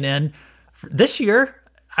CNN. This year,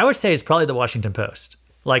 I would say it's probably the Washington Post.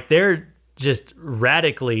 Like, they're just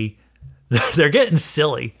radically, they're getting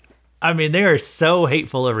silly. I mean, they are so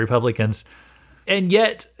hateful of Republicans. And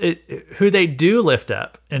yet, who they do lift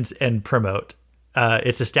up and promote,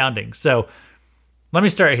 it's astounding. So let me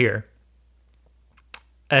start here.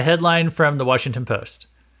 A headline from the Washington Post.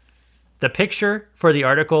 The picture for the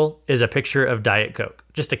article is a picture of Diet Coke,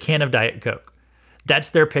 just a can of Diet Coke.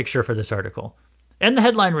 That's their picture for this article. And the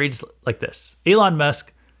headline reads like this: Elon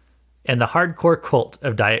Musk and the hardcore cult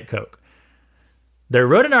of Diet Coke. They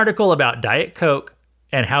wrote an article about Diet Coke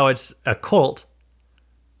and how it's a cult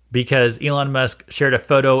because Elon Musk shared a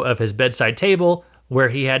photo of his bedside table where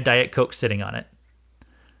he had Diet Coke sitting on it.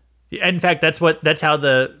 In fact, that's how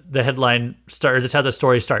the headline starts. That's how the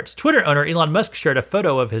story starts. Twitter owner Elon Musk shared a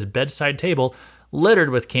photo of his bedside table littered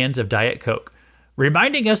with cans of Diet Coke,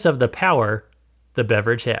 reminding us of the power the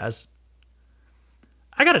beverage has.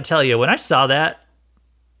 I got to tell you, when I saw that,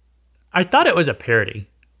 I thought it was a parody.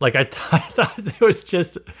 Like, I thought it was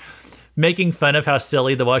just making fun of how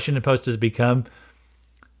silly the Washington Post has become.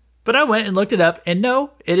 But I went and looked it up, and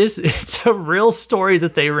no, it's a real story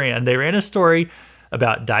that they ran. They ran a story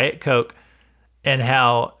about Diet Coke and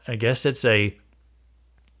how, I guess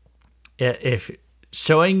if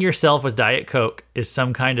showing yourself with Diet Coke is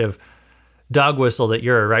some kind of dog whistle that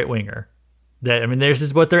you're a right-winger. This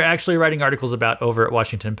is what they're actually writing articles about over at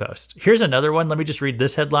Washington Post. Here's another one. Let me just read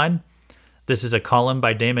this headline. This is a column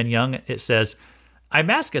by Damon Young. It says, I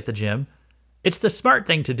mask at the gym. It's the smart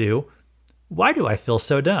thing to do. Why do I feel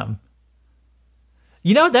so dumb?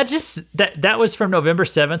 You know, that was from November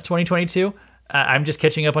 7th, 2022. I'm just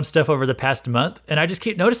catching up on stuff over the past month, and I just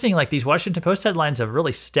keep noticing like these Washington Post headlines have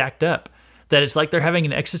really stacked up, that it's like they're having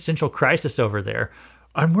an existential crisis over there.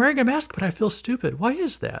 I'm wearing a mask, but I feel stupid. Why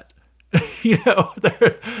is that? You know,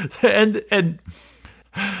 and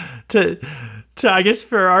to I guess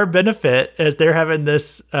for our benefit, as they're having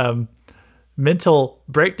this mental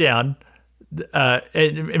breakdown,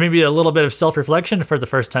 and maybe a little bit of self-reflection for the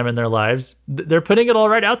first time in their lives, they're putting it all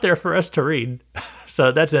right out there for us to read.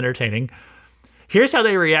 So that's entertaining. Here's how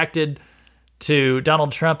they reacted to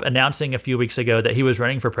Donald Trump announcing a few weeks ago that he was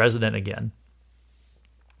running for president again.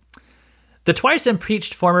 The twice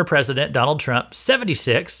impeached former president, Donald Trump,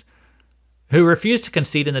 76, who refused to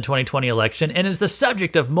concede in the 2020 election and is the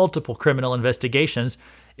subject of multiple criminal investigations,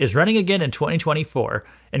 is running again in 2024,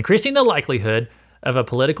 increasing the likelihood of a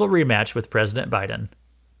political rematch with President Biden.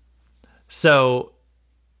 So,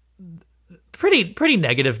 pretty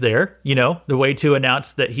negative there, you know, the way to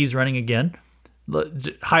announce that he's running again,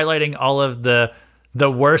 highlighting all of the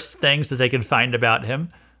worst things that they could find about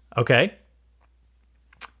him. Okay.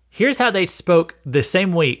 Here's how they spoke the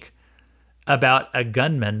same week about a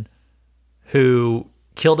gunman who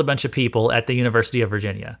killed a bunch of people at the University of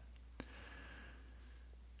Virginia.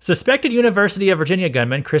 Suspected University of Virginia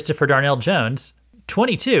gunman Christopher Darnell Jones,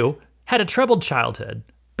 22, had a troubled childhood,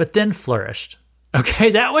 but then flourished.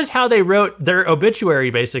 Okay, that was how they wrote their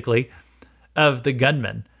obituary, basically, of the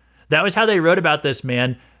gunman. That was how they wrote about this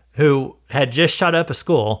man who had just shot up a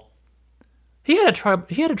school. He had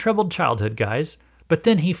a troubled childhood, guys, but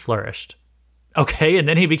then he flourished. Okay, and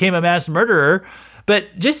then he became a mass murderer.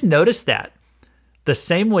 But just notice that. The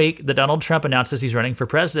same week that Donald Trump announces he's running for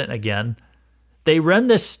president again, they run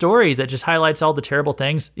this story that just highlights all the terrible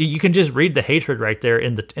things. You can just read the hatred right there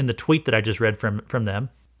in the tweet that I just read from them.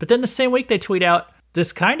 But then the same week they tweet out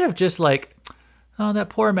this kind of just like, oh, that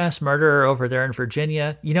poor mass murderer over there in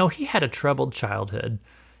Virginia, he had a troubled childhood.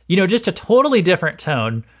 Just a totally different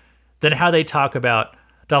tone than how they talk about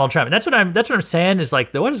Donald Trump. And that's what I'm saying is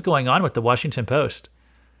like, what is going on with the Washington Post?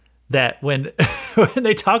 That when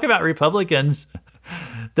they talk about Republicans,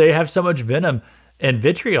 they have so much venom and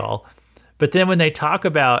vitriol. But then when they talk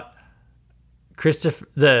about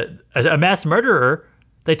a mass murderer,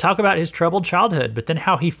 they talk about his troubled childhood, but then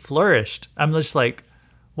how he flourished. I'm just like,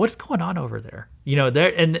 what's going on over there?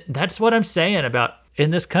 And that's what I'm saying about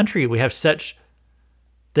in this country,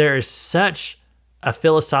 there is such a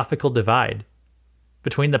philosophical divide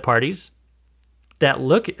between the parties that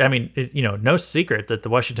no secret that the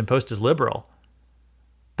Washington Post is liberal.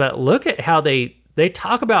 But look at how they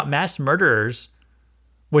talk about mass murderers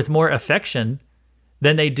with more affection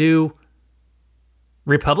than they do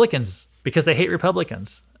Republicans because they hate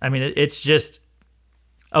Republicans. I mean, it's just,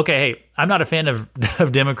 okay, hey, I'm not a fan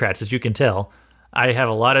of Democrats, as you can tell. I have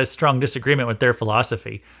a lot of strong disagreement with their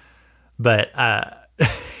philosophy. But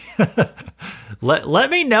let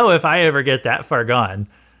me know if I ever get that far gone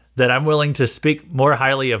that I'm willing to speak more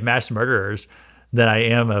highly of mass murderers than I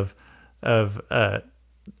am of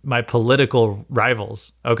my political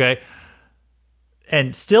rivals, okay?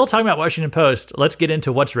 And still talking about Washington Post, let's get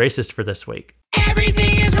into what's racist for this week.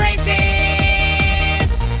 Everything is racist!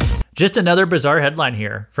 Just another bizarre headline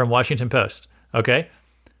here from Washington Post, okay?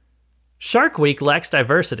 Shark Week lacks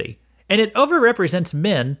diversity, and it overrepresents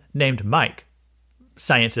men named Mike,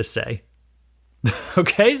 scientists say.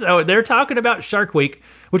 Okay, so they're talking about Shark Week,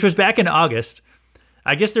 which was back in August.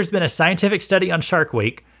 I guess there's been a scientific study on Shark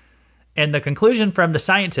Week, and the conclusion from the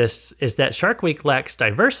scientists is that Shark Week lacks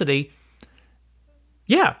diversity.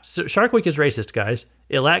 Yeah, so Shark Week is racist, guys.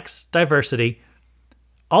 It lacks diversity.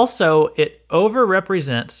 Also, it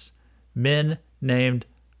overrepresents men named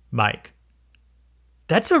Mike.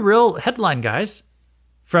 That's a real headline, guys,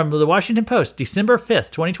 from the Washington Post, December 5th,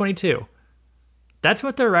 2022. That's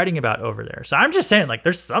what they're writing about over there. So I'm just saying, like,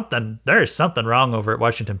 there is something wrong over at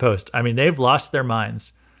Washington Post. I mean, they've lost their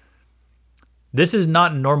minds. This is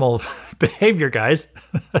not normal behavior, guys.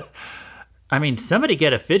 I mean, somebody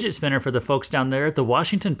get a fidget spinner for the folks down there at the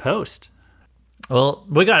Washington Post. Well,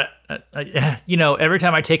 we got, every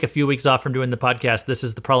time I take a few weeks off from doing the podcast, this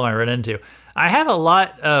is the problem I run into. I have a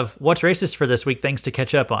lot of what's racist for this week things to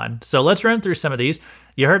catch up on. So let's run through some of these.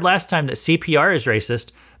 You heard last time that CPR is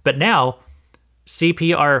racist, but now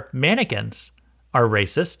CPR mannequins are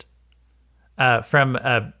racist. From,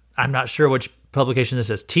 I'm not sure which publication this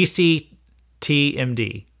is,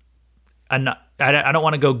 TCTMD. I don't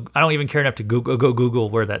want to go. I don't even care enough to Google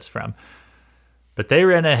where that's from. But they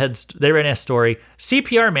ran a story.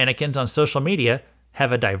 CPR mannequins on social media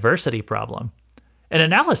have a diversity problem. An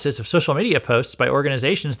analysis of social media posts by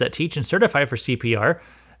organizations that teach and certify for CPR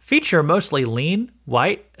feature mostly lean,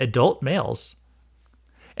 white, adult males.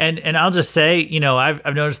 And I'll just say,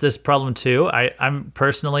 I've noticed this problem too. I'm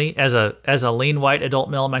personally, as a lean, white, adult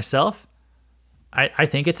male myself, I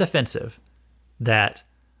think it's offensive that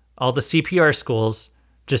all the CPR schools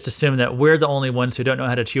just assume that we're the only ones who don't know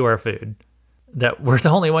how to chew our food, that we're the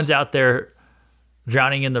only ones out there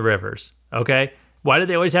drowning in the rivers, okay? Why do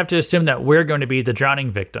they always have to assume that we're going to be the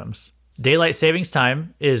drowning victims? Daylight savings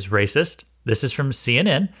time is racist. This is from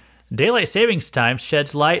CNN. Daylight savings time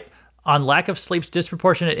sheds light on lack of sleep's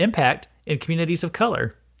disproportionate impact in communities of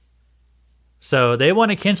color. So they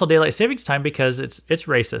want to cancel daylight savings time because it's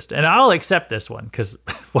racist. And I'll accept this one because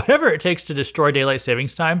whatever it takes to destroy daylight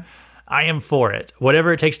savings time, I am for it.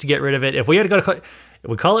 Whatever it takes to get rid of it. If we had to if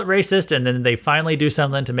we call it racist and then they finally do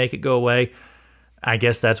something to make it go away, I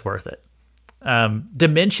guess that's worth it.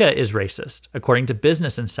 Dementia is racist, according to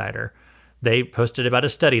Business Insider. They posted about a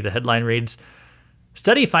study. The headline reads,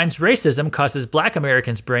 "Study finds racism causes Black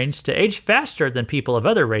Americans' brains to age faster than people of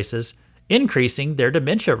other races, increasing their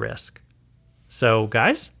dementia risk." So,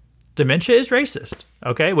 guys, dementia is racist,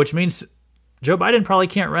 okay? Which means Joe Biden probably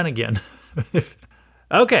can't run again.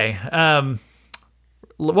 Okay.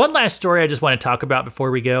 One last story I just want to talk about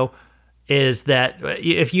before we go is that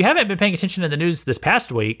if you haven't been paying attention to the news this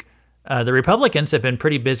past week, the Republicans have been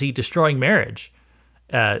pretty busy destroying marriage.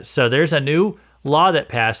 So there's a new law that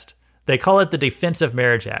passed They call it the Defense of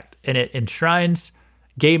Marriage Act, and it enshrines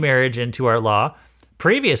gay marriage into our law.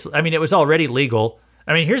 Previously, I mean, it was already legal.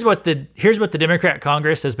 I mean, here's what the Democrat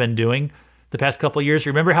Congress has been doing the past couple of years.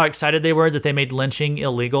 Remember how excited they were that they made lynching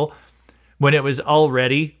illegal when it was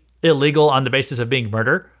already illegal on the basis of being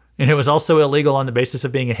murder, and it was also illegal on the basis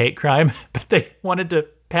of being a hate crime, but they wanted to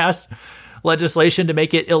pass legislation to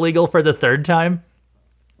make it illegal for the third time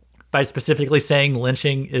by specifically saying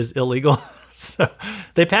lynching is illegal. So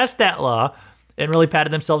they passed that law and really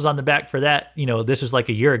patted themselves on the back for that. This was like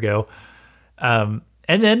a year ago. And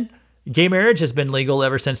then gay marriage has been legal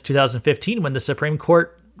ever since 2015 when the Supreme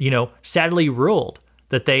Court, sadly ruled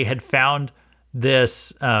that they had found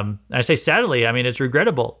this. I say sadly, I mean, it's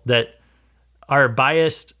regrettable that our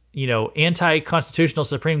biased, anti-constitutional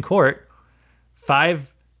Supreme Court,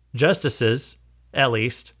 5 justices at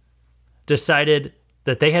least, decided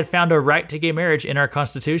that they had found a right to gay marriage in our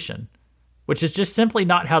Constitution, which is just simply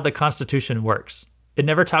not how the Constitution works. It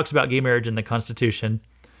never talks about gay marriage in the Constitution.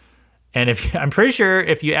 And I'm pretty sure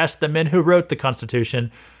if you asked the men who wrote the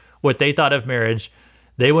Constitution what they thought of marriage,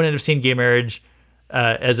 they wouldn't have seen gay marriage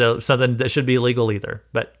as something that should be illegal either.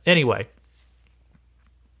 But anyway,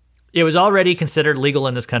 it was already considered legal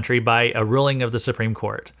in this country by a ruling of the Supreme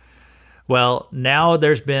Court. Well, now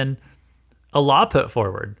there's been a law put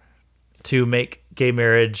forward to make gay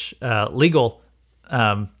marriage legal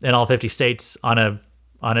in all 50 states on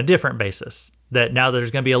a different basis. That now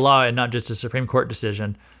there's going to be a law and not just a Supreme Court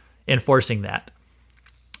decision enforcing that.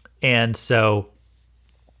 And so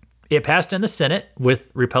it passed in the Senate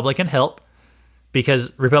with Republican help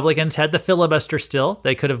because Republicans had the filibuster still.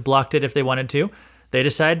 They could have blocked it if they wanted to. They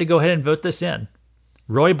decided to go ahead and vote this in.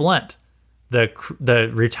 Roy Blunt,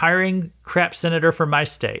 the retiring crap senator from my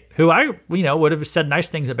state, who I would have said nice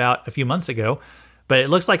things about a few months ago, but it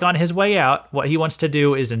looks like on his way out, what he wants to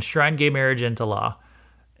do is enshrine gay marriage into law.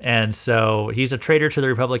 And so he's a traitor to the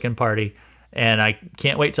Republican Party, and I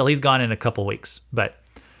can't wait till he's gone in a couple weeks. But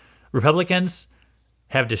Republicans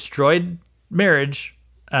have destroyed marriage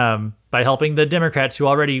by helping the Democrats, who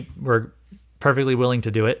already were perfectly willing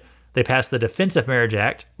to do it. They passed the Defense of Marriage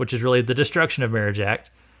Act, which is really the Destruction of Marriage Act.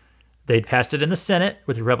 They passed it in the Senate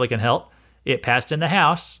with Republican help. It passed in the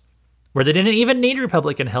House, where they didn't even need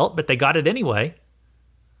Republican help, but they got it anyway.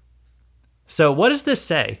 So what does this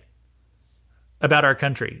say about our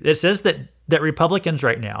country? It says that Republicans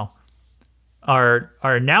right now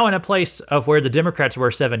are now in a place of where the Democrats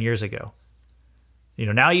were 7 years ago.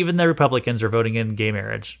 Now even the Republicans are voting in gay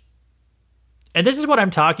marriage. And this is what I'm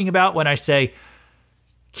talking about when I say,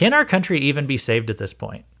 can our country even be saved at this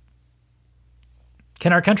point?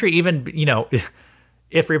 Can our country even,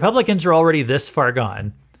 if Republicans are already this far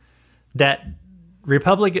gone, that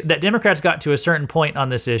Democrats got to a certain point on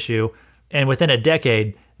this issue, and within a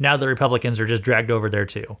decade, now the Republicans are just dragged over there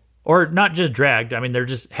too. Or not just dragged, I mean, they're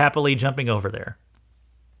just happily jumping over there.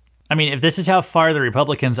 I mean, if this is how far the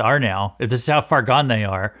Republicans are now, if this is how far gone they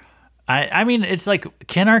are, I mean, it's like,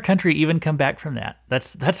 can our country even come back from that?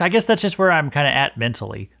 I guess that's just where I'm kind of at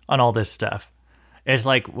mentally on all this stuff. It's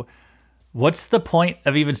like, what's the point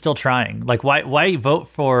of even still trying? Like, why vote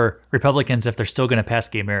for Republicans if they're still going to pass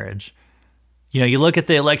gay marriage? You look at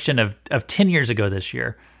the election of 10 years ago this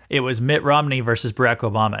year. It was Mitt Romney versus Barack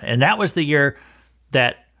Obama. And that was the year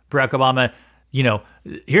that Barack Obama,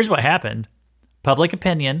 here's what happened. Public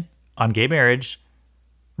opinion on gay marriage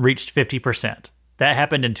reached 50%. That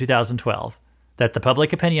happened in 2012. That the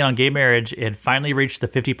public opinion on gay marriage had finally reached the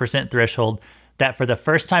 50% threshold. That for the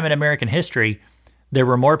first time in American history, there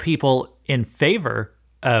were more people in favor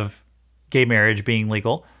of gay marriage being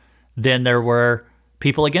legal than there were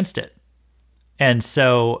people against it. And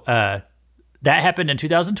so that happened in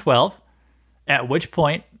 2012, at which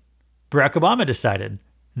point Barack Obama decided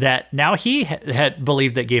that now he had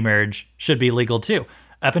believed that gay marriage should be legal too.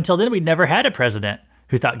 Up until then, we'd never had a president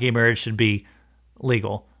who thought gay marriage should be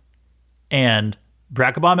legal. And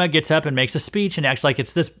Barack Obama gets up and makes a speech and acts like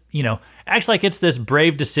it's this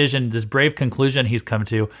brave decision, this brave conclusion he's come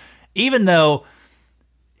to, even though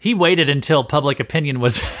he waited until public opinion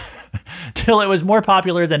was till it was more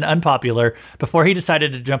popular than unpopular before he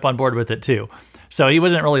decided to jump on board with it too. So he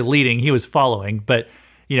wasn't really leading, he was following, but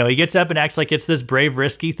he gets up and acts like it's this brave,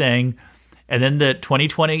 risky thing. And then the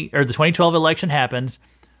 2012 election happens.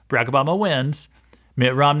 Barack Obama wins.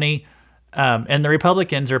 Mitt Romney and the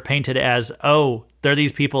Republicans are painted as, they're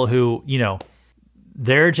these people who,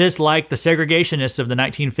 they're just like the segregationists of the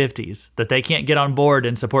 1950s, that they can't get on board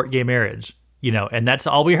and support gay marriage, and that's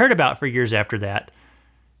all we heard about for years after that.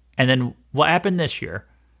 And then what happened this year?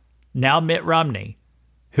 Now Mitt Romney,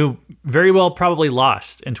 who very well probably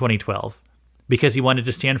lost in 2012 because he wanted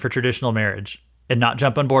to stand for traditional marriage and not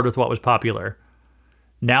jump on board with what was popular.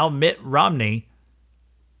 Now Mitt Romney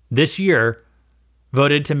this year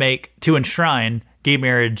voted to enshrine gay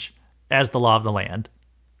marriage as the law of the land.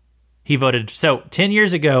 He voted. So 10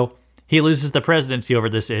 years ago, he loses the presidency over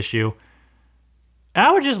this issue.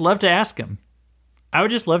 I would just love to ask him. I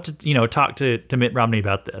would just love to, talk to Mitt Romney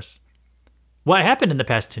about this. What happened in the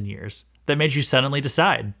past 10 years that made you suddenly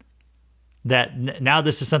decide that now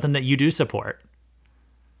this is something that you do support?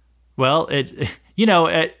 Well,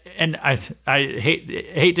 and I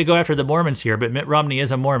hate to go after the Mormons here, but Mitt Romney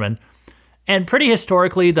is a Mormon. And pretty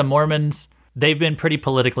historically, the Mormons, they've been pretty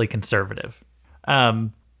politically conservative. Well,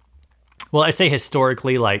 I say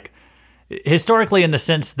historically in the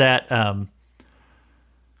sense that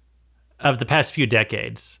of the past few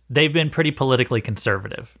decades, they've been pretty politically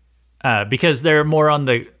conservative because they're more on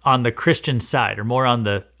the Christian side, or more on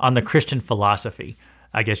the Christian philosophy,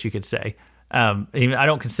 I guess you could say. I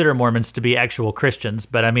don't consider Mormons to be actual Christians,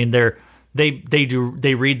 but I mean they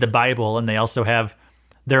read the Bible, and they also have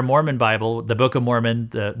their Mormon Bible, the Book of Mormon,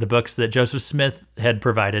 the books that Joseph Smith had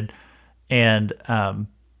provided, and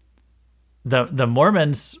the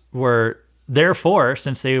Mormons were, therefore,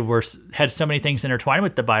 since they had so many things intertwined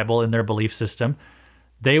with the Bible in their belief system,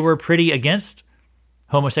 they were pretty against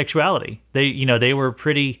homosexuality. They were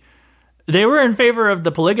in favor of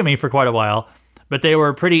the polygamy for quite a while, but they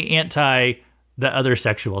were pretty anti the other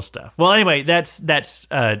sexual stuff. Well, anyway, that's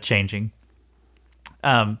changing.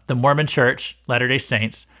 The Mormon Church, Latter-day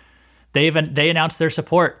Saints, they announced their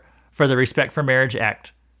support for the Respect for Marriage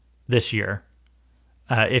Act this year.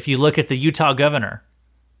 If you look at the Utah governor,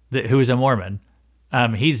 who is a Mormon,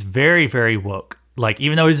 he's very, very woke.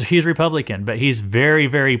 Even though he's Republican, but he's very,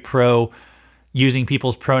 very pro using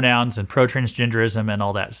people's pronouns and pro transgenderism and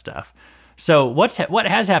all that stuff. So what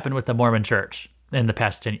has happened with the Mormon Church in the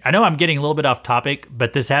past 10 years? I know I'm getting a little bit off topic,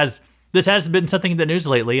 but this has been something in the news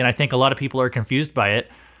lately, and I think a lot of people are confused by it.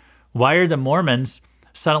 Why are the Mormons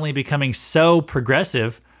suddenly becoming so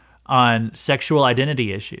progressive on sexual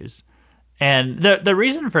identity issues? And the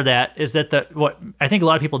reason for that is that what I think a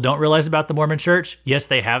lot of people don't realize about the Mormon Church, yes,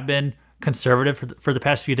 they have been conservative for the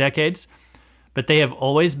past few decades, but they have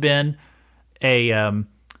always been in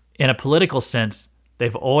a political sense,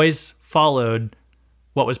 they've always followed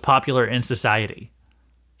what was popular in society.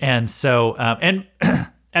 And so, and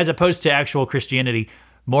as opposed to actual Christianity,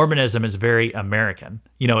 Mormonism is very American.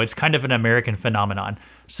 It's kind of an American phenomenon.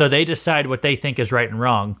 So they decide what they think is right and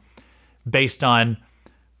wrong based on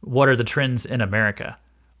what are the trends in America.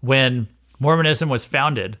 When Mormonism was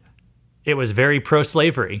founded, it was very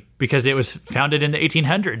pro-slavery because it was founded in the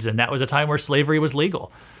 1800s, and that was a time where slavery was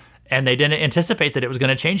legal. And they didn't anticipate that it was going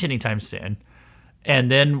to change anytime soon. And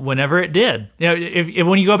then whenever it did, if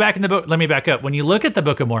when you go back in the book, let me back up. When you look at the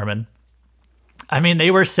Book of Mormon, I mean,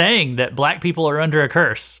 they were saying that black people are under a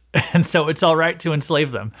curse, and so it's all right to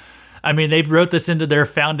enslave them. I mean, they wrote this into their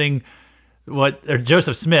founding,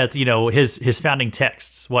 Joseph Smith, his founding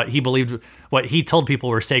texts, what he believed, what he told people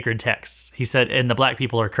were sacred texts. He said, and the black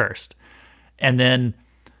people are cursed. And then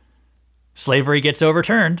slavery gets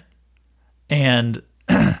overturned, and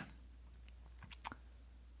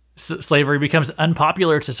slavery becomes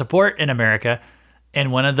unpopular to support in America.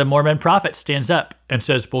 And one of the Mormon prophets stands up and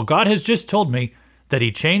says, well, God has just told me that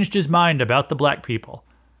he changed his mind about the black people.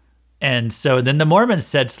 And so then the Mormons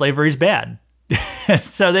said slavery's bad.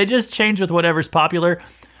 So they just change with whatever's popular.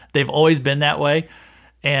 They've always been that way.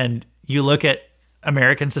 And you look at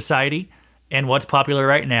American society and what's popular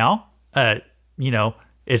right now,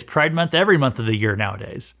 is Pride Month every month of the year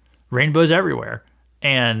nowadays. Rainbows everywhere.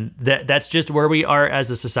 And that's just where we are as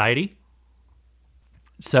a society.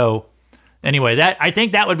 So anyway, I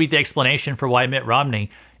think that would be the explanation for why Mitt Romney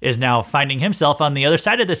is now finding himself on the other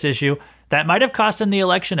side of this issue. That might have cost him the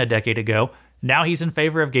election a decade ago. Now he's in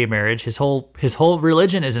favor of gay marriage. His whole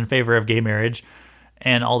religion is in favor of gay marriage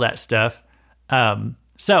and all that stuff. Anyway,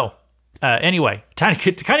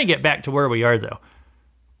 to kind of get back to where we are, though.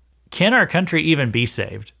 Can our country even be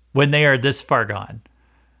saved when they are this far gone?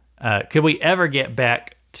 Could we ever get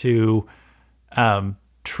back to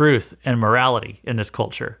truth and morality in this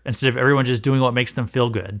culture instead of everyone just doing what makes them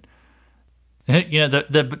feel good?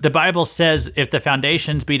 The Bible says, if the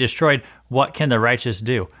foundations be destroyed, what can the righteous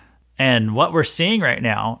do? And what we're seeing right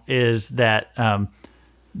now is that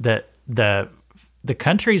the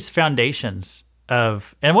country's foundations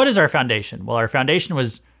and what is our foundation? Well, our foundation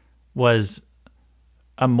was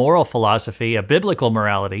a moral philosophy, a biblical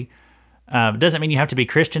morality. It doesn't mean you have to be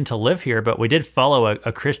Christian to live here, but we did follow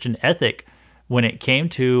a Christian ethic when it came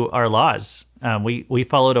to our laws. We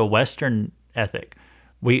followed a Western ethic.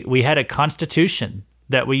 We had a constitution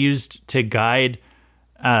that we used to guide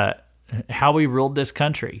how we ruled this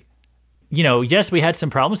country. Yes, we had some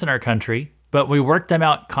problems in our country, but we worked them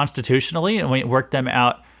out constitutionally, and we worked them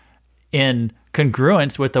out in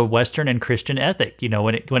congruence with the Western and Christian ethic.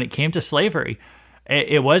 When it came to slavery,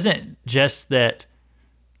 it wasn't just that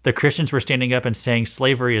the Christians were standing up and saying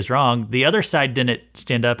slavery is wrong. The other side didn't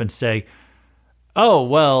stand up and say, oh,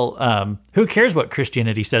 well, who cares what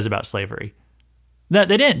Christianity says about slavery? No,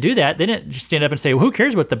 they didn't do that. They didn't just stand up and say, well, who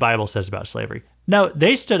cares what the Bible says about slavery? No,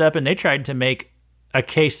 they stood up and they tried to make a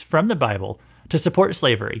case from the Bible to support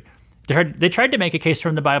slavery. They tried to make a case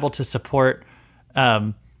from the Bible to support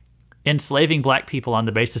enslaving black people on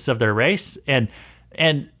the basis of their race. And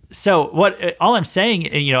so all I'm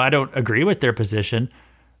saying, I don't agree with their position,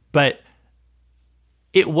 but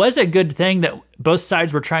it was a good thing that both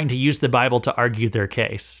sides were trying to use the Bible to argue their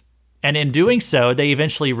case. And in doing so, they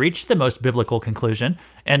eventually reached the most biblical conclusion,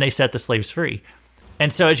 and they set the slaves free.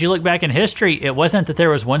 And so as you look back in history, it wasn't that there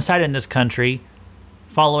was one side in this country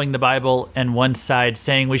following the Bible and one side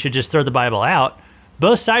saying we should just throw the Bible out.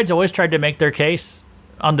 Both sides always tried to make their case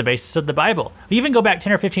on the basis of the Bible. Even go back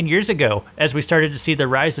 10 or 15 years ago, as we started to see the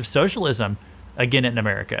rise of socialism again in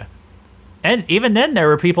America. And even then, there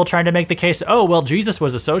were people trying to make the case, oh, well, Jesus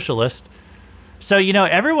was a socialist. So,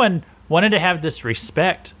 everyone wanted to have this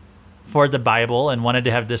respect for the Bible and wanted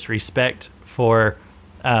to have this respect for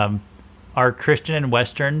our Christian and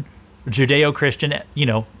Western Judeo-Christian,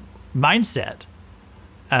 mindset.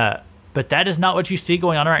 But that is not what you see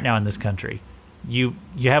going on right now in this country. You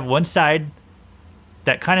have one side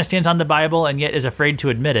that kind of stands on the Bible and yet is afraid to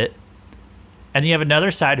admit it. And you have another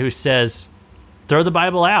side who says, throw the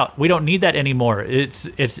Bible out. We don't need that anymore.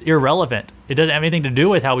 It's irrelevant. It doesn't have anything to do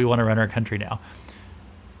with how we want to run our country now.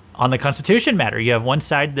 On the Constitution matter, you have one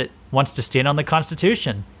side that wants to stand on the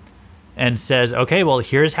Constitution and says, okay, well,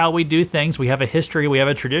 here's how we do things. We have a history. We have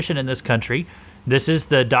a tradition in this country. This is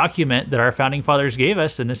the document that our founding fathers gave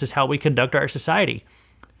us, and this is how we conduct our society.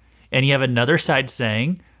 And you have another side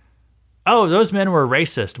saying, oh, those men were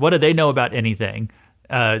racist. What do they know about anything?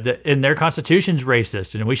 And their Constitution's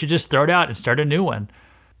racist, and we should just throw it out and start a new one.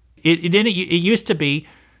 It used to be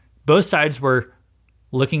both sides were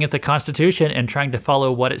looking at the Constitution and trying to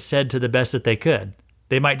follow what it said to the best that they could.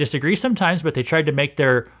 They might disagree sometimes, but they tried to make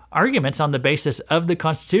their arguments on the basis of the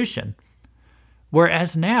Constitution.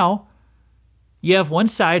 Whereas now, you have one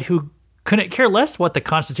side who couldn't care less what the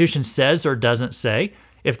Constitution says or doesn't say.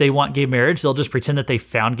 If they want gay marriage, they'll just pretend that they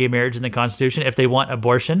found gay marriage in the Constitution. If they want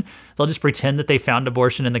abortion, they'll just pretend that they found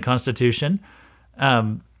abortion in the Constitution.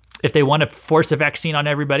 If they want to force a vaccine on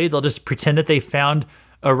everybody, they'll just pretend that they found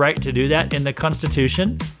a right to do that in the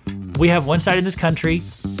Constitution. We have one side in this country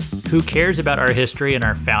who cares about our history and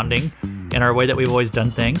our founding and our way that we've always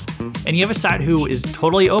done things. And you have a side who is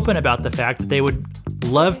totally open about the fact that they would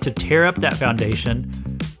love to tear up that foundation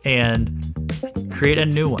and create a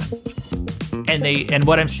new one. And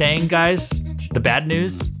what I'm saying, guys, the bad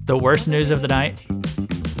news, the worst news of the night,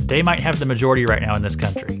 they might have the majority right now in this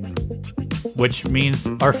country, which means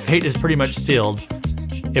our fate is pretty much sealed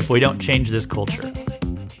if we don't change this culture.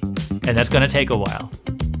 And that's going to take a while.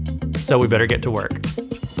 So we better get to work.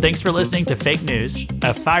 Thanks for listening to Fake News,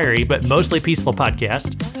 a fiery but mostly peaceful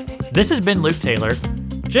podcast. This has been Luke Taylor,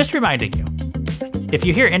 just reminding you, if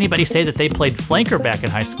you hear anybody say that they played flanker back in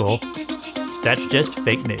high school, that's just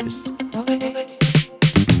fake news.